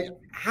 So, like,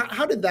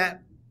 how did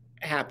that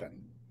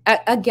happen?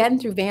 Again,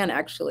 through Van,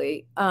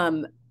 actually.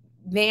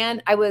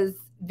 Van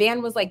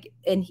was like,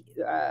 and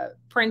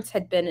Prince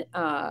had been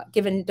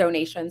given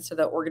donations to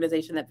the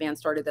organization that Van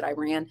started that I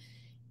ran.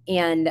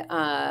 And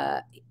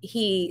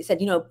he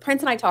said,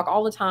 Prince and I talk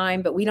all the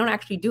time, but we don't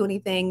actually do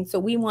anything. So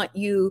we want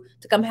you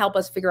to come help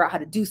us figure out how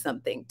to do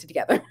something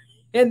together.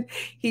 And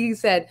he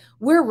said,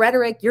 we're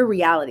rhetoric, you're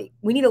reality.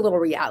 We need a little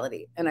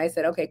reality. And I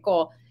said, okay,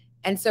 cool.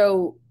 And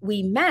so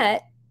we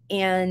met,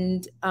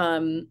 and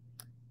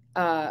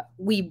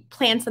we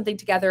planned something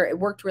together. It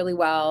worked really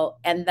well.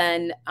 And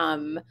then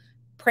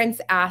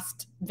Prince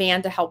asked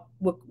Van to help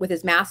with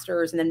his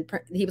master's. And then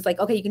he was like,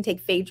 okay, you can take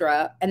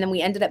Phaedra. And then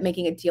we ended up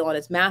making a deal on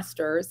his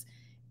master's.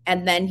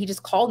 And then he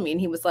just called me and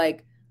he was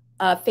like,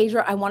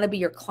 Phaedra, I want to be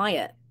your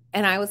client.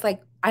 And I was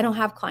like, I don't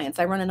have clients.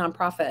 I run a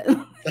nonprofit.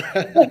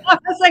 I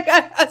was like,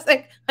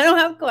 I don't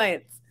have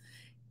clients.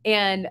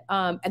 And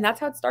that's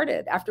how it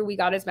started. After we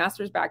got his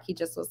master's back, he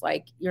just was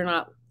like, you're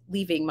not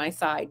leaving my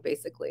side,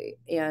 basically.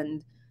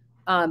 And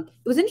it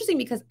was interesting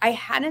because I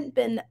hadn't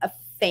been a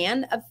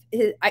fan of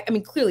his, I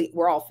mean, clearly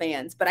we're all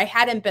fans, but I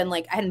hadn't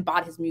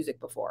bought his music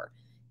before.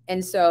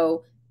 And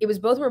so it was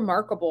both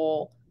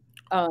remarkable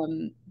Hold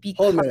a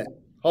because minute.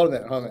 Hold a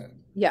minute. Hold a minute.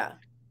 yeah,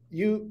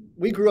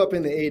 We grew up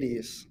in the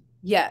 80s,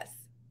 yes,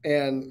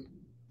 and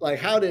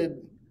like,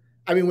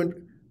 I mean,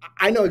 when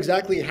I know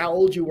exactly how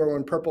old you were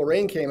when Purple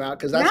Rain came out,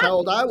 because that's yeah. how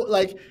old I was.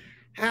 Like,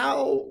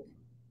 how,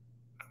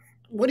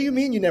 what do you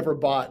mean you never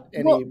bought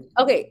Well, any?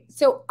 okay,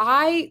 so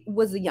I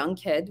was a young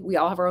kid. We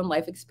all have our own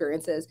life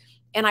experiences,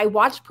 and I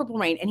watched Purple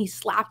Rain, and he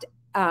slapped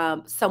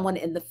someone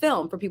in the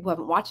film. For people who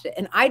haven't watched it,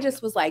 and I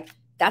just was like,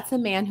 "That's a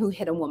man who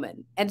hit a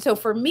woman." And so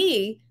for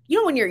me,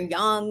 when you're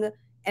young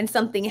and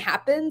something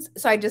happens,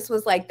 so I just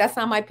was like, "That's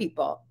not my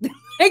people."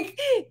 Like,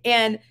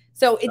 and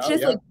so it's Oh,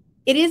 just yeah. like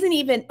it isn't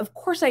even. Of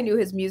course, I knew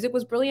his music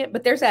was brilliant,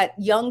 but there's that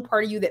young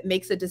part of you that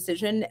makes a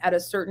decision at a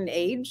certain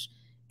age,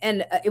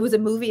 and it was a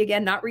movie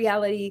again, not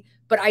reality.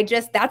 But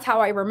that's how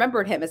I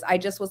remembered him, is I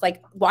just was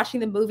like watching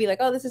the movie, like,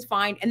 oh, this is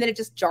fine. And then it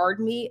just jarred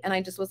me. And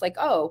I just was like,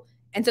 oh.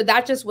 And so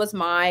that just was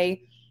my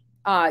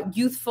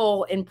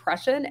youthful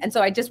impression. And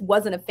so I just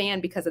wasn't a fan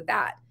because of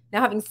that.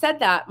 Now, having said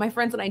that, my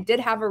friends and I did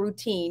have a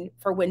routine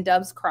for When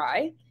Doves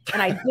Cry.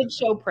 And I did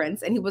show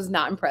Prince, and he was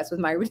not impressed with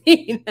my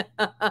routine.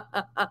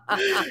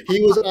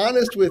 He was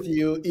honest with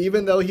you,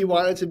 even though he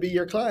wanted to be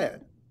your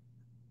client.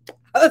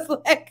 I was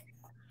like,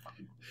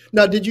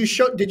 Now, did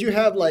you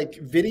have like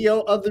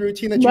video of the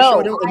routine that you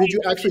showed no, him, or did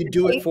you actually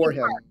do it for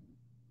him?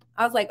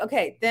 I was like,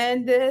 okay,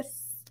 then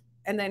this.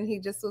 And then he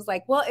just was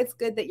like, well, it's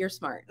good that you're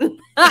smart.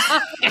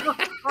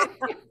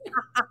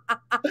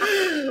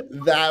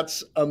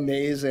 That's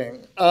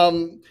amazing.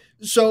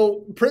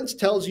 So Prince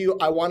tells you,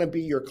 I want to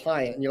be your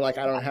client. And you're like,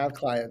 I don't have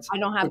clients. I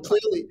don't have But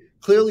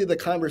clearly the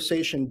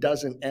conversation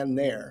doesn't end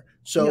there.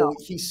 So no.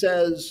 he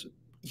says,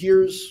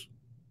 here's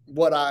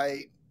what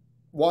I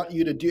want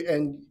you to do.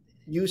 And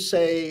you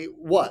say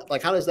what?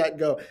 Like, how does that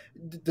go?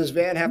 Does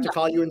Van have to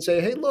call you and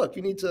say, hey, look,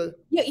 you need to?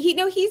 Yeah,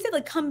 he said,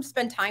 like, come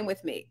spend time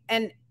with me.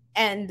 And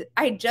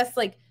I just,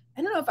 like,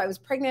 I don't know if I was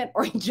pregnant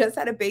or I just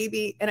had a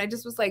baby. And I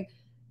just was like,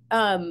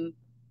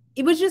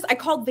 it was just, I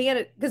called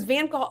Van because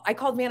I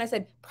called Van. I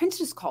said, Prince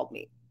just called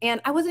me. And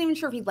I wasn't even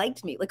sure if he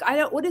liked me. Like,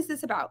 what is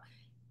this about?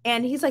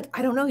 And he's like,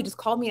 I don't know. He just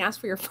called me and asked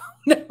for your phone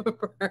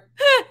number.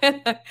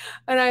 And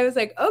I was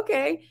like,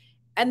 okay.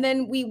 And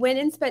then we went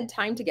and spent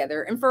time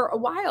together. And for a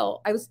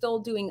while, I was still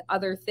doing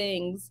other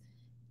things.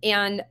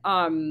 And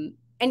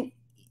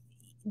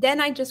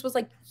then I just was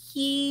like,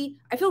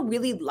 I feel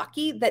really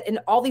lucky that in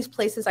all these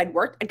places I'd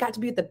worked, I got to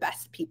be with the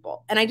best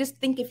people. And I just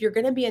think if you're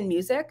going to be in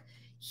music,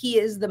 he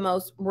is the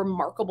most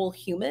remarkable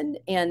human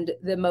and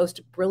the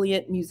most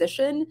brilliant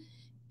musician.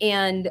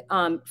 And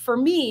for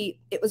me,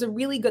 it was a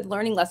really good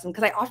learning lesson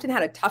because I often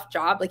had a tough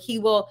job. Like he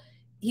will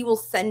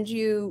send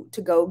you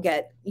to go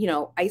get,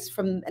 ice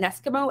from an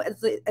Eskimo,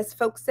 as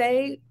folks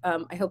say.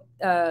 I hope,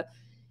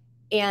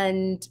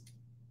 and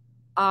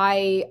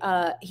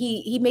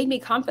he made me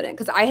confident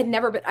because I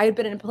had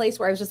been in a place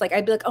where I was just like,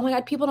 I'd be like, oh my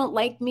God, people don't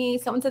like me.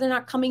 Someone said they're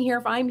not coming here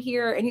if I'm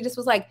here. And he just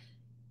was like,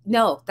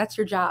 no, that's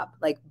your job.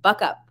 Like,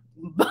 buck up.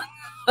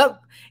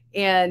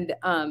 And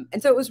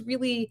so it was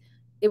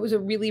a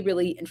really,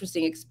 really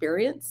interesting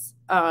experience.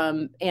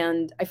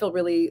 And I feel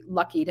really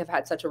lucky to have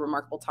had such a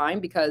remarkable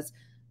time because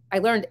I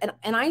learned,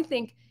 and I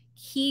think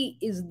he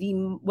was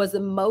the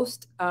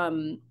most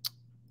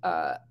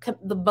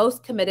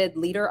committed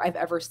leader I've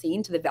ever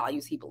seen to the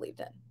values he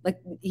believed in. Like,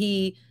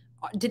 he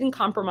didn't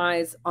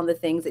compromise on the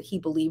things that he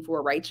believed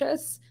were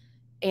righteous.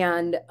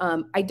 And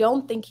I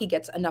don't think he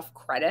gets enough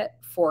credit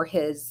for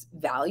his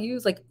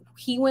values. Like,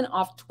 he went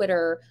off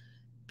Twitter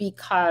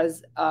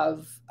because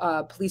of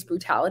police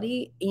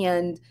brutality,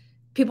 and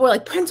people were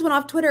like, Prince went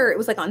off Twitter. It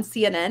was like on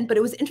CNN, but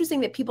it was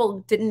interesting that people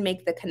didn't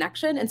make the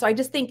connection. And so I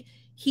just think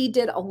he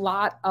took a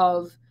lot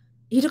of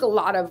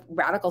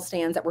radical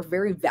stands that were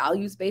very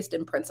values-based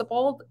and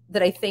principled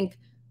that I think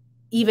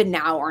even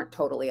now aren't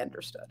totally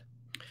understood.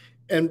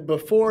 And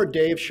before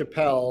Dave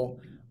Chappelle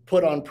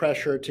put on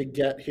pressure to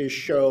get his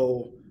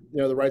show,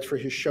 the rights for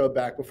his show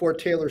back, before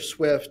Taylor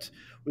Swift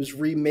was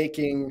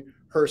remaking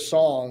her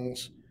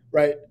songs,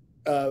 right?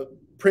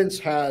 Prince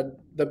had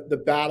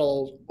the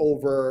battle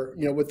over,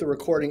 with the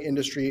recording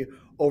industry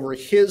over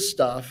his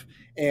stuff,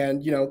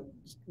 and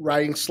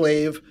writing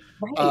Slave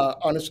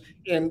on his,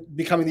 and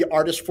becoming the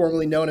artist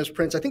formerly known as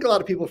Prince. I think a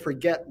lot of people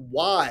forget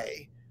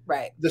why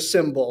the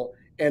symbol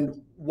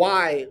and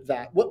why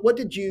that. What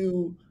did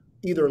you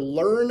either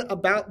learn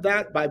about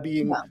that by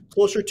being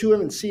closer to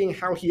him and seeing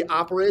how he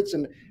operates,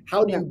 and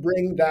how do you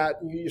bring that?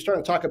 You're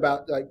starting to talk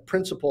about like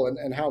principle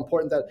and how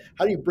important that.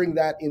 How do you bring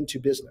that into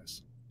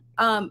business?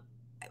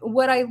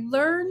 What I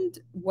learned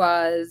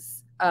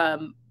was,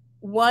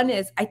 one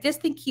is I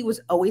just think he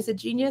was always a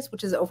genius,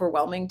 which is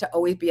overwhelming to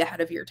always be ahead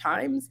of your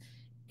times.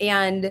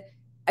 And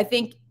I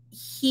think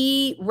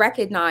he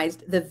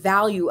recognized the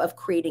value of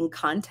creating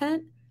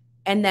content,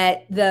 and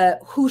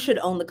that who should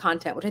own the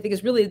content, which I think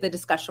is really the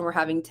discussion we're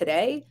having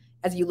today.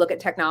 As you look at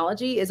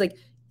technology, is like,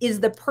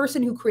 is the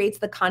person who creates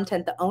the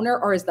content the owner,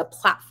 or is the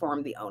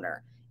platform the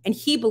owner? And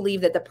he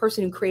believed that the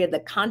person who created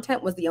the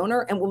content was the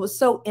owner. And what was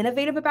so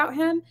innovative about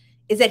him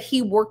is that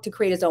he worked to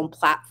create his own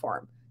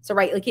platform. So,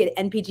 right, like he had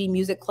NPG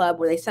Music Club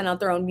where they sent out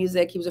their own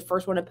music. He was the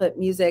first one to put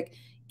music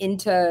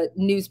into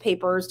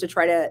newspapers to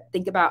try to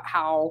think about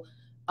how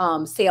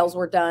sales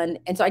were done.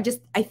 And so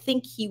I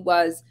think he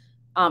was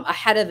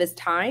ahead of his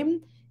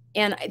time.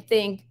 And I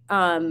think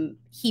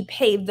he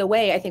paved the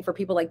way, I think, for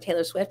people like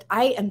Taylor Swift.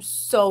 I am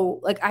so,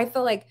 like, I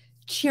feel like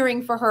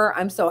cheering for her.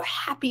 I'm so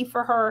happy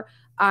for her.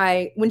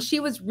 When she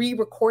was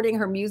re-recording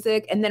her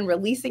music and then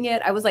releasing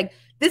it, I was like,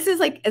 this is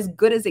like as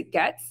good as it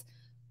gets.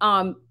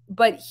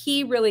 But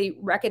he really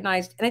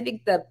recognized, and I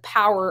think the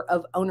power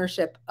of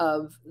ownership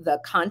of the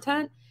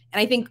content. And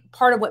I think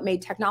part of what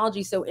made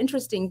technology so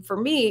interesting for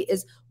me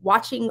is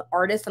watching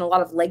artists and a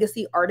lot of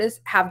legacy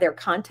artists have their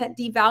content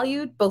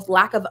devalued, both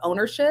lack of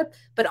ownership,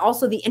 but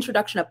also the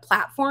introduction of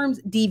platforms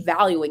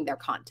devaluing their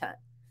content.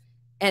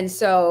 And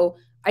so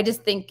I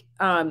just think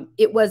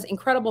it was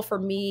incredible for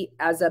me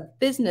as a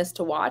business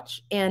to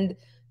watch. And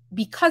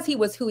because he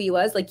was who he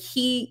was, like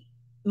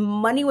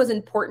money was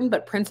important,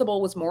 but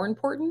principle was more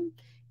important.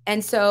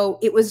 And so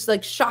it was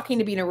like shocking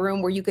to be in a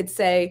room where you could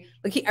say,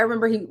 like, I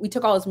remember we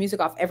took all his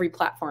music off every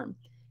platform,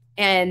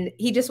 and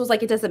he just was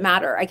like, it doesn't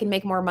matter. I can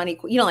make more money,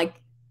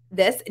 like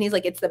this. And he's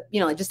like, it's the,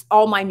 like just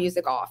all my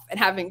music off, and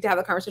having to have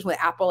a conversation with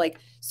Apple. Like,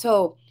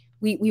 so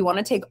we want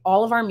to take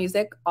all of our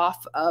music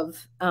off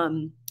of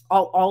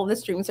all of the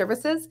streaming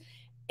services,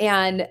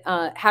 and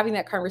having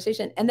that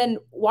conversation. And then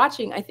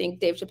watching, I think,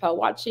 Dave Chappelle,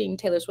 watching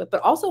Taylor Swift,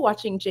 but also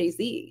watching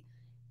Jay-Z.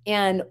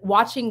 And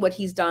watching what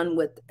he's done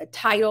with a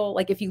Tidal,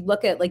 like if you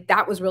look at, like,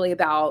 that was really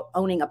about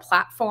owning a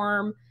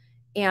platform,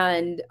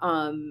 and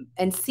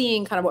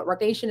seeing kind of what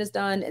Rock Nation has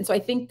done. And so I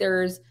think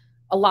there's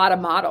a lot of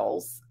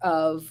models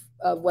of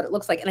what it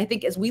looks like. And I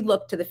think as we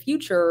look to the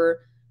future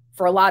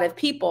for a lot of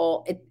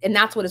people, and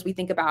that's what, as we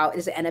think about,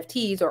 is it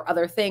NFTs or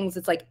other things,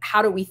 it's like,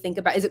 how do we think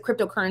about, is it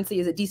cryptocurrency?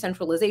 Is it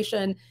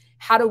decentralization?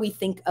 How do we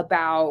think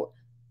about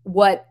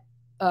what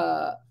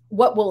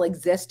will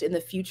exist in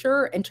the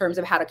future in terms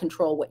of how to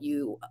control what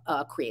you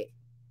create?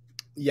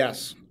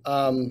 Yes.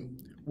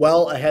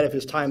 Well ahead of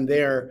his time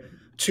there,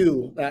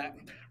 too.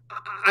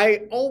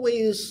 I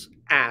always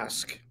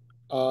ask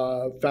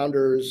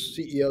founders,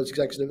 CEOs,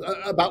 executives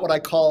about what I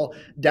call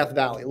Death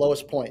Valley,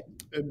 lowest point,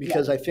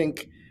 because I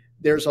think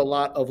there's a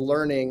lot of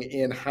learning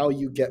in how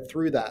you get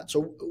through that.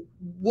 So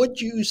what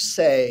would you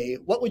say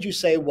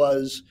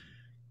was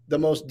the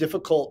most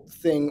difficult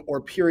thing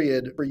or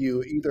period for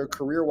you, either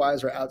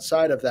career-wise or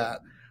outside of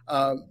that?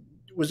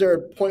 Was there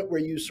a point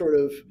where you sort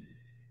of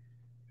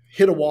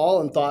hit a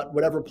wall and thought,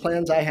 whatever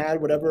plans I had,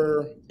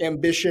 whatever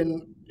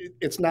ambition,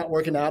 it's not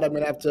working out, I'm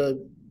going to have to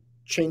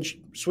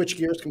switch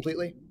gears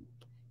completely?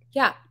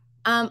 Yeah.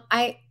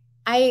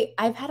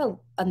 I've had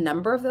a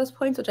number of those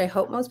points, which I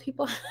hope most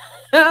people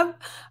have.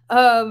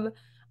 I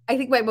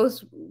think my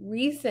most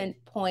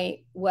recent point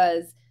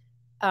was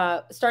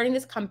starting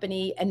this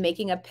company and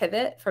making a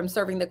pivot from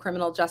serving the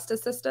criminal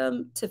justice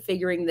system to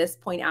figuring this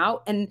point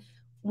out. And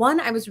one,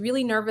 I was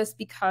really nervous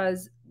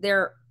because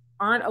there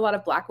aren't a lot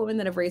of Black women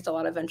that have raised a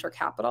lot of venture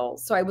capital.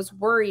 So I was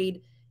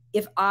worried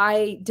if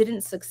I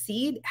didn't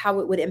succeed, how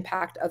it would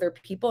impact other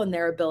people and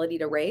their ability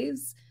to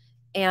raise.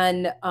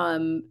 And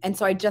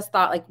so I just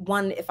thought, like,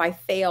 one, if I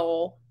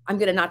fail, I'm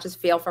going to not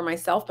just fail for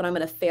myself, but I'm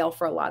going to fail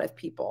for a lot of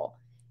people.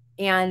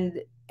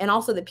 And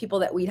also the people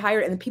that we'd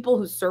hired and the people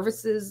whose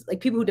services,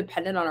 like people who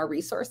depended on our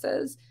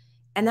resources.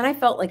 And then I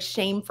felt like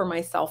shame for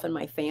myself and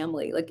my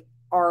family. Like,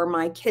 are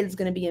my kids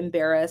going to be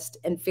embarrassed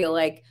and feel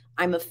like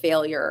I'm a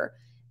failure?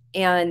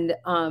 And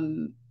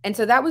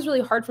so that was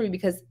really hard for me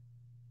because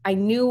I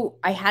knew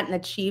I hadn't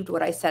achieved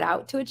what I set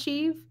out to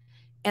achieve.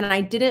 And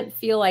I didn't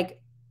feel like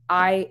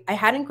I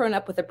hadn't grown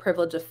up with the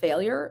privilege of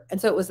failure.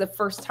 And so it was the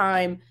first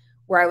time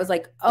where I was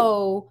like,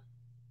 oh,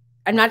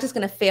 I'm not just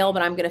going to fail,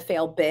 but I'm going to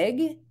fail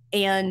big.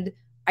 And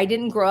I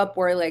didn't grow up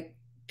where, like,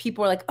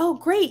 people are like, oh,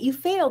 great, you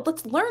failed,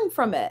 let's learn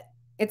from it.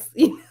 It's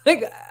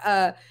like,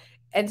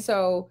 and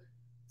so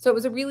it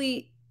was a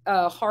really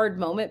hard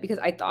moment because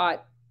I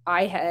thought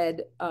I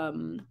had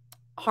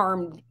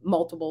harmed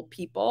multiple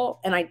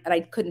people, and I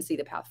couldn't see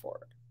the path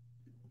forward.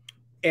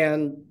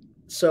 And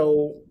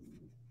so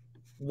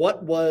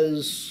what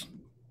was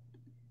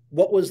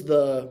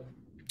the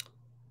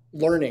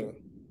learning?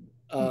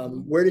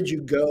 Where did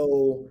you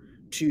go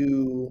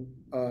to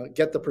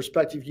get the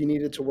perspective you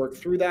needed to work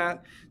through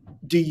that?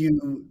 Do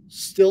you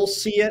still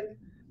see it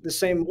the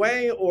same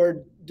way,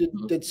 or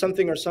did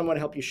something or someone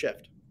help you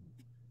shift?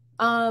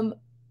 I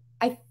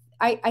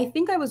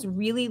think I was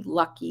really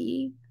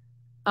lucky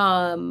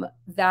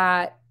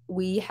that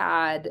we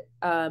had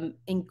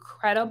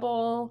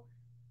incredible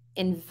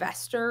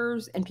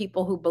investors and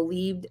people who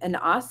believed in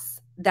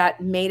us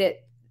that made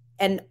it.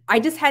 And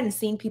I just hadn't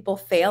seen people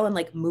fail and,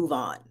 like, move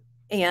on.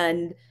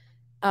 And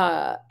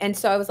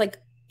so I was like,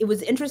 it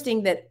was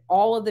interesting that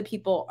all of the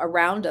people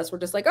around us were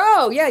just like,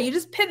 oh yeah, you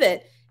just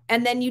pivot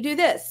and then you do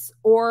this,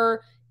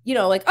 or,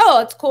 like,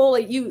 oh, it's cool.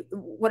 Like,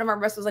 one of our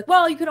investors was like,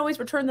 well, you can always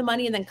return the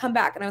money and then come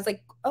back. And I was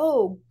like,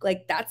 oh,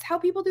 like, that's how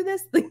people do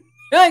this?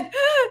 Like,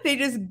 they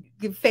just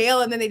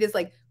fail and then they just,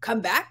 like,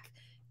 come back.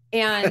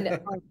 And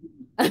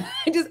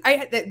This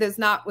was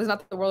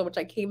not the world in which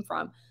I came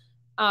from.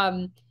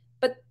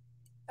 But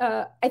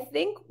I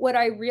think what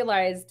I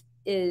realized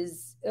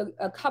is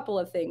a couple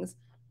of things.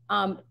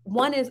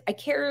 One is I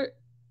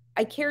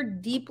care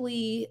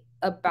deeply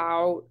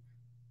about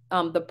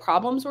the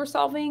problems we're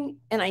solving,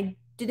 and I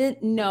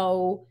didn't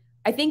know.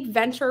 I think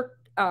venture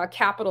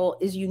capital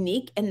is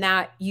unique in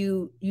that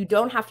you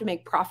don't have to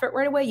make profit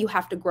right away. You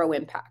have to grow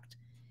impact.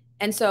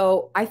 And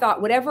so I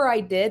thought whatever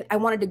I did, I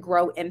wanted to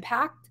grow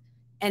impact.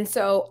 And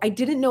so I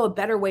didn't know a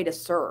better way to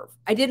serve.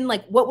 I didn't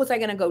like, what was I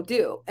going to go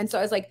do? And so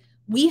I was like,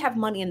 we have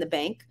money in the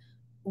bank.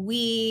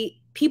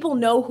 People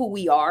know who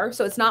we are.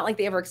 So it's not like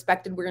they ever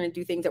expected we're going to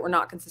do things that were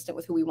not consistent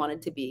with who we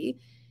wanted to be.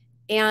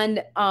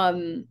 And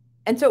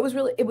so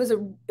it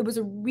was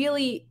a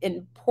really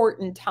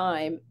important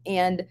time.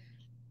 And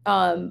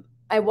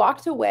I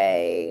walked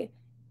away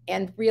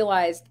and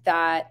realized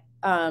that,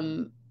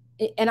 and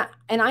I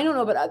don't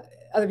know about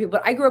other people,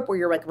 but I grew up where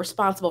you're like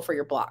responsible for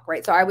your block,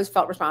 right? So I always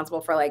felt responsible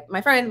for like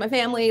my friends, my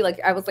family, like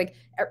I was like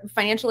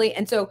financially.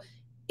 And so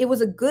it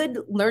was a good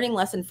learning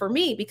lesson for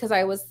me because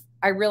I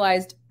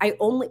realized I'm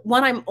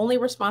only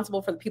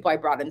responsible for the people I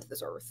brought into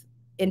this earth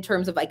in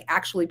terms of like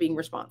actually being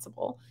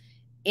responsible.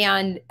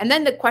 And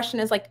then the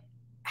question is like,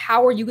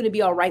 how are you going to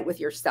be all right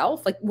with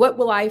yourself? Like, what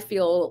will I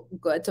feel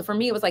good? So for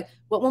me, it was like,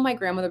 what will my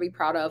grandmother be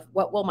proud of?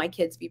 What will my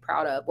kids be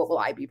proud of? What will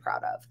I be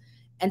proud of?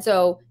 And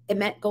so it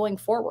meant going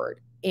forward.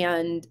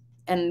 And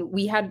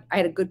I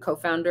had a good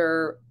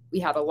co-founder. We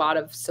had a lot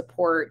of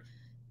support,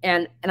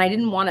 and I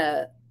didn't want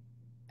to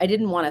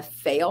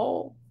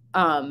fail.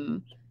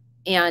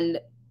 And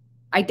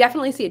I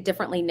definitely see it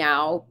differently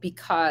now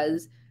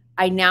because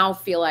I now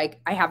feel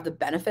like I have the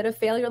benefit of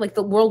failure. Like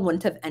the world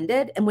wouldn't have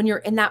ended. And when you're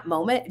in that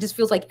moment, it just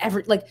feels like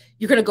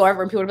you're going to go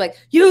everywhere and people are like,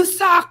 you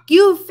suck,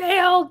 you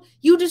failed,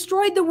 you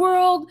destroyed the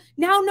world.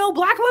 Now no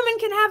Black women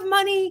can have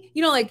money,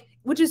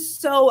 which is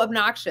so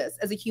obnoxious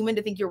as a human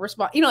to think you're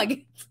responsible.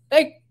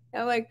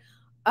 I'm like,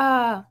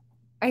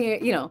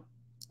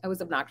 I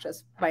was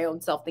obnoxious, my own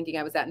self thinking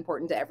I was that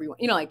important to everyone,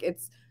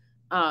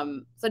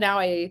 so now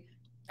I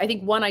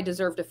think one, I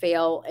deserve to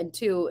fail. And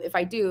two, if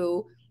I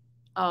do,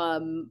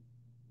 that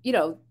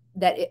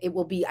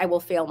I will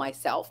fail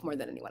myself more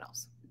than anyone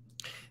else.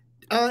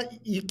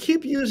 You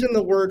keep using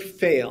the word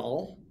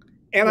fail,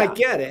 and I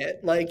get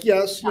it. Like,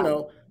 yes,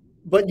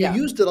 but you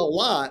used it a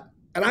lot,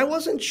 and I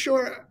wasn't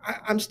sure.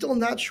 I'm still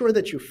not sure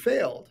that you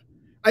failed.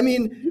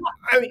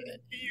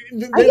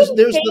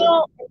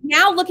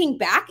 Now looking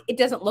back, it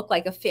doesn't look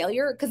like a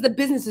failure because the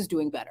business is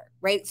doing better,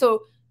 right?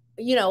 So,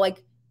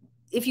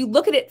 if you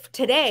look at it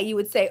today, you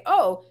would say,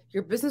 oh,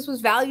 your business was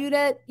valued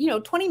at,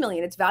 20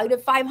 million. It's valued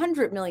at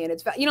 500 million.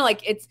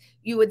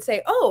 You would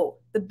say, oh,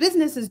 the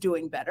business is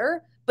doing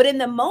better. But in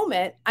the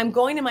moment, I'm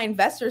going to my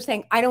investors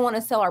saying, I don't want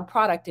to sell our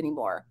product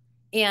anymore.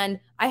 And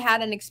I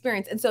had an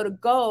experience. And so to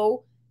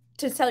go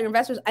to tell your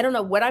investors, I don't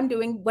know what I'm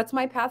doing. What's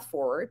my path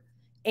forward?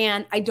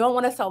 And I don't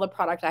want to sell the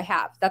product I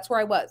have. That's where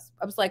I was.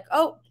 I was like,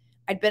 oh,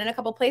 I'd been in a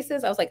couple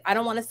places. I was like, I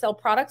don't want to sell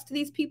products to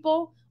these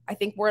people. I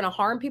think we're going to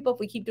harm people if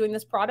we keep doing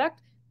this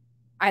product.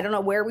 I don't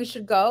know where we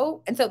should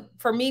go. And so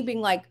for me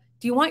being like,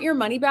 do you want your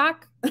money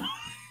back?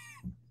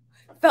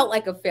 Felt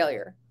like a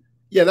failure.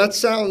 Yeah, that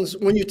sounds,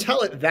 when you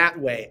tell it that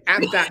way,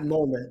 at that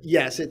moment,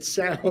 yes, it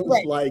sounds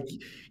like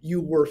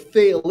you were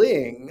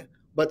failing,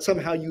 but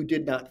somehow you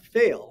did not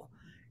fail.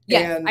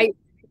 Yes,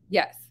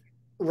 yes.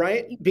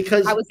 Right?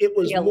 Because it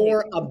was failing.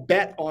 More a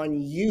bet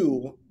on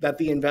you that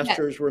the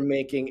investors were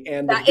making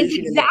and the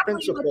vision and the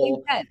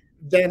principle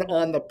than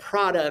on the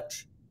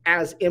product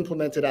as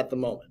implemented at the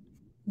moment.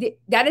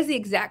 That is the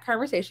exact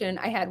conversation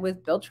I had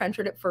with Bill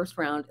Trenchard at first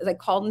round. As I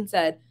called and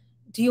said,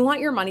 do you want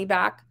your money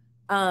back?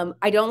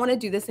 I don't want to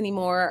do this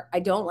anymore.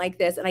 I don't like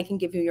this, and I can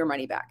give you your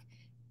money back.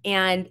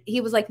 And he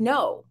was like,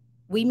 no,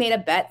 we made a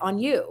bet on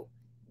you.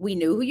 We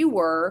knew who you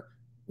were.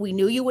 We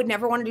knew you would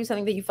never want to do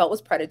something that you felt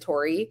was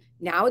predatory.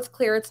 Now it's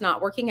clear it's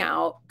not working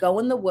out. Go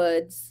in the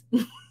woods,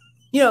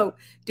 do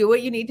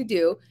what you need to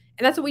do.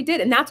 And that's what we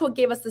did. And that's what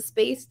gave us the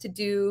space to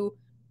do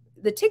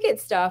the ticket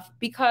stuff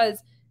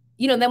because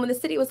then when the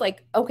city was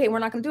like, okay, we're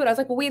not going to do it. I was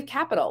like, well, we have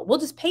capital. We'll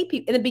just pay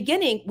people. In the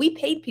beginning, we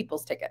paid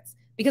people's tickets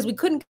because we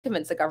couldn't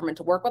convince the government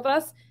to work with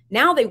us.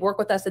 Now they work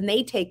with us and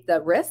they take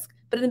the risk.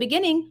 But in the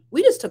beginning,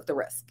 we just took the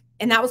risk.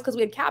 And that was because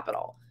we had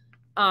capital.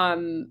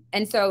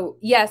 And so,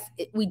 yes,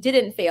 we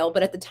didn't fail.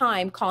 But at the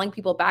time, calling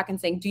people back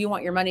and saying, do you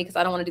want your money? Because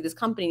I don't want to do this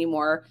company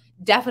anymore,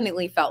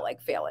 definitely felt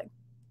like failing.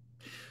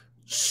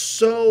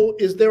 So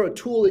is there a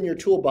tool in your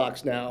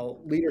toolbox now,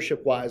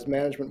 leadership-wise,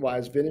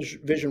 management-wise,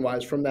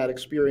 vision-wise, from that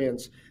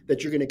experience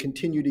that you're going to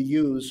continue to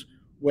use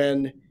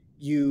when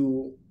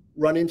you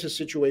run into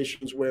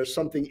situations where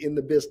something in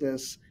the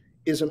business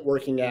isn't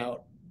working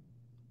out?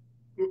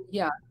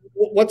 Yeah.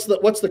 What's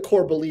the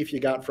core belief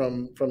you got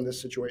from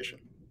this situation?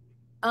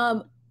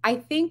 I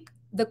think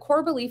the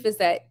core belief is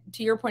that,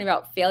 to your point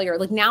about failure,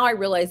 like now I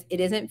realize it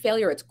isn't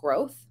failure, it's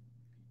growth.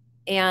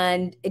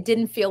 And it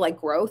didn't feel like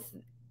growth.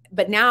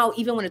 But now,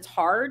 even when it's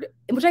hard,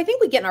 which I think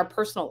we get in our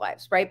personal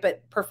lives, right?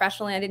 But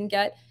professionally, I didn't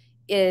get,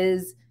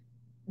 is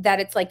that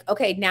it's like,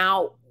 okay,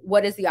 now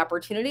what is the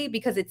opportunity?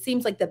 Because it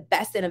seems like the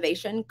best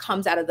innovation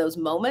comes out of those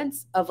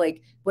moments of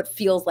like what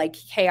feels like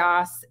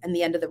chaos and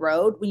the end of the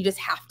road when you just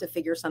have to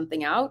figure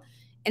something out.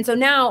 And so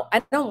now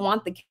I don't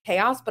want the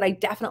chaos, but I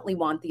definitely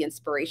want the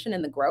inspiration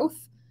and the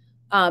growth.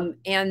 And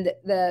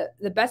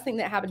the best thing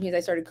that happened to me is I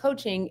started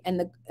coaching,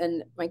 and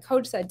my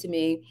coach said to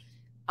me,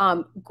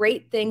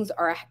 great things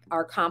are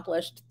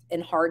accomplished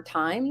in hard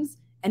times,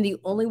 and the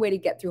only way to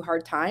get through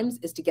hard times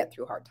is to get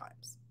through hard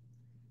times.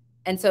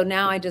 And so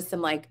now I just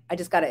am like,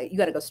 you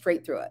gotta go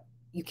straight through it.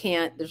 You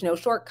can't, there's no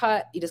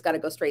shortcut. You just got to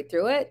go straight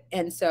through it.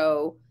 And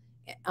so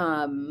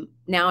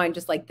now I'm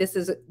just like, this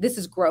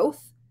is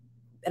growth,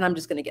 and I'm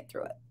just going to get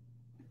through it.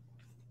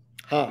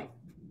 Huh.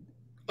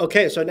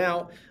 Okay, so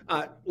now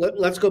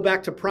let's go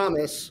back to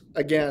Promise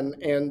again,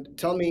 and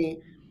tell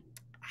me,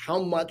 how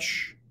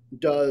much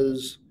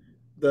does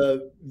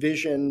the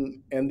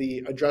vision and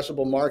the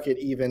addressable market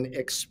even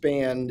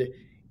expand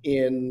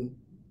in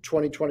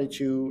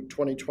 2022,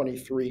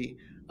 2023?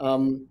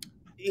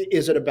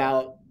 Is it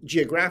about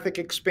geographic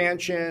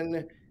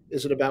expansion?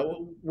 Is it about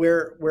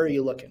where are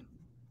you looking?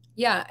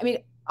 Yeah, I mean,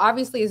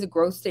 obviously, as a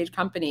growth stage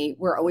company,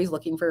 we're always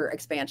looking for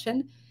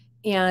expansion.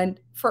 And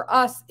for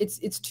us,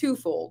 it's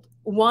twofold.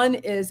 One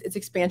is it's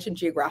expansion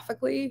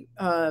geographically.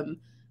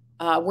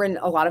 We're in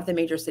a lot of the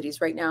major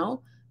cities right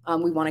now.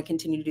 We want to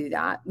continue to do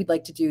that. We'd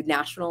like to do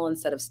national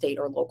instead of state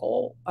or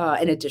local.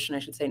 In addition, I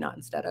should say, not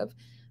instead of.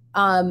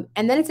 And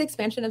then it's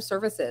expansion of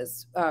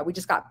services. We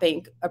just got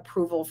bank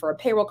approval for a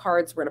payroll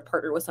card, so we're going to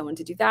partner with someone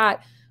to do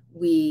that.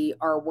 We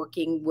are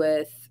working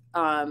with,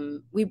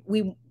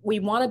 we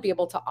want to be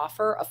able to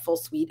offer a full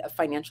suite of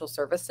financial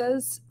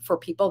services for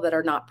people that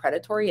are not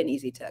predatory and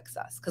easy to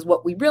access. Because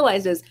what we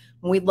realized is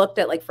when we looked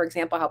at, like, for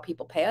example, how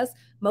people pay us,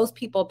 most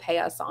people pay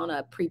us on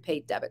a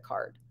prepaid debit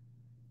card.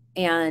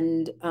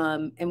 And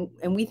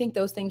we think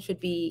those things should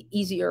be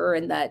easier,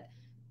 and that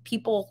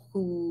people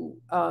who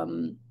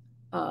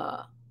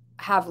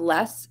have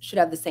less should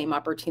have the same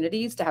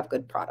opportunities to have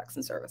good products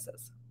and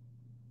services.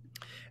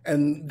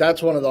 And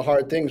that's one of the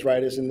hard things,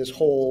 right, is in this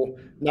whole,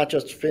 not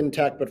just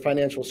fintech, but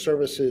financial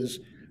services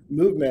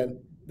movement,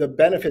 the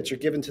benefits are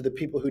given to the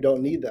people who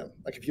don't need them.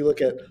 Like if you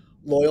look at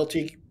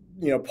loyalty,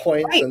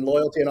 points Right. and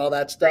loyalty and all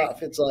that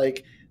stuff, it's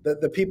like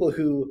the people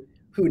who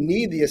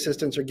need the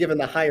assistance are given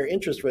the higher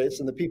interest rates,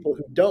 and the people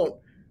who don't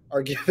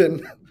are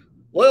given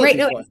loyalty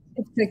points.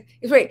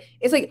 It's right.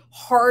 It's like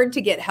hard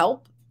to get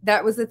help.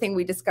 That was the thing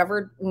we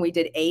discovered when we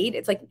did aid.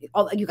 It's like,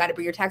 you got to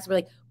bring your tax. We're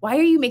like, why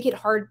are you making it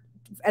hard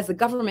as the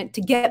government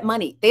to get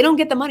money? They don't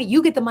get the money.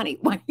 You get the money.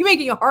 Why are you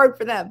making it hard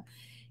for them?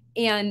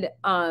 And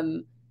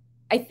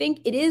I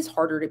think it is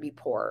harder to be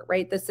poor,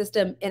 right? The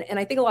system, and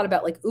I think a lot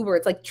about like Uber,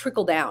 it's like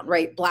trickle down,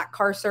 right? Black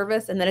car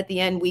service. And then at the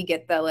end, we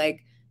get the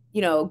like,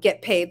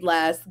 get paid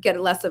less,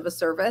 get less of a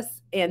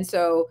service. And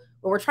so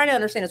what we're trying to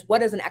understand is,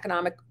 what is an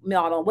economic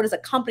model? What does a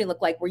company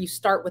look like where you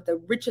start with the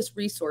richest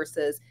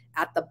resources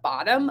at the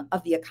bottom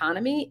of the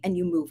economy and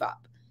you move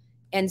up?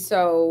 And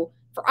so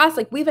for us,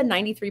 like, we have a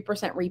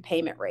 93%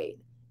 repayment rate.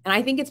 And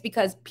I think it's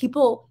because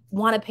people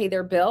want to pay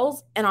their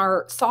bills, and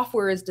our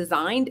software is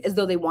designed as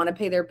though they want to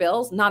pay their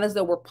bills, not as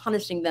though we're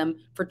punishing them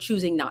for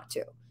choosing not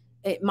to.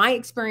 My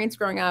experience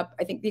growing up,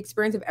 I think the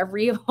experience of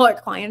every of our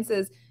clients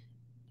is,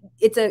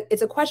 it's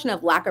a question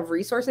of lack of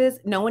resources.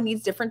 No one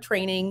needs different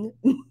training.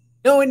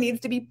 No one needs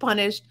to be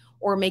punished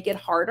or make it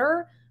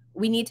harder.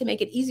 We need to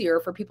make it easier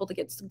for people to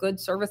get good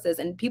services,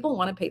 and people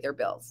want to pay their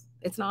bills.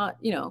 It's not,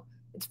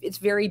 it's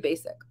very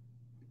basic.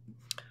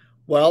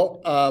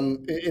 Well,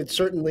 it's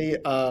certainly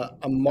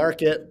a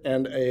market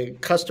and a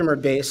customer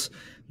base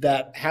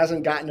that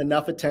hasn't gotten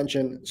enough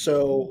attention.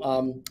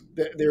 So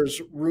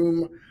there's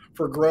room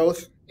for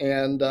growth,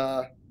 and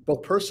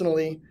both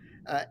personally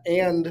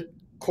and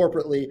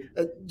corporately.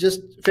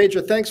 Just,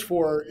 Phaedra, thanks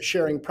for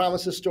sharing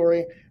Promise's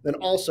story, then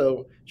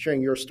also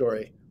sharing your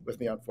story with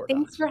me on Fortt Knox.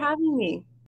 Thanks for having me.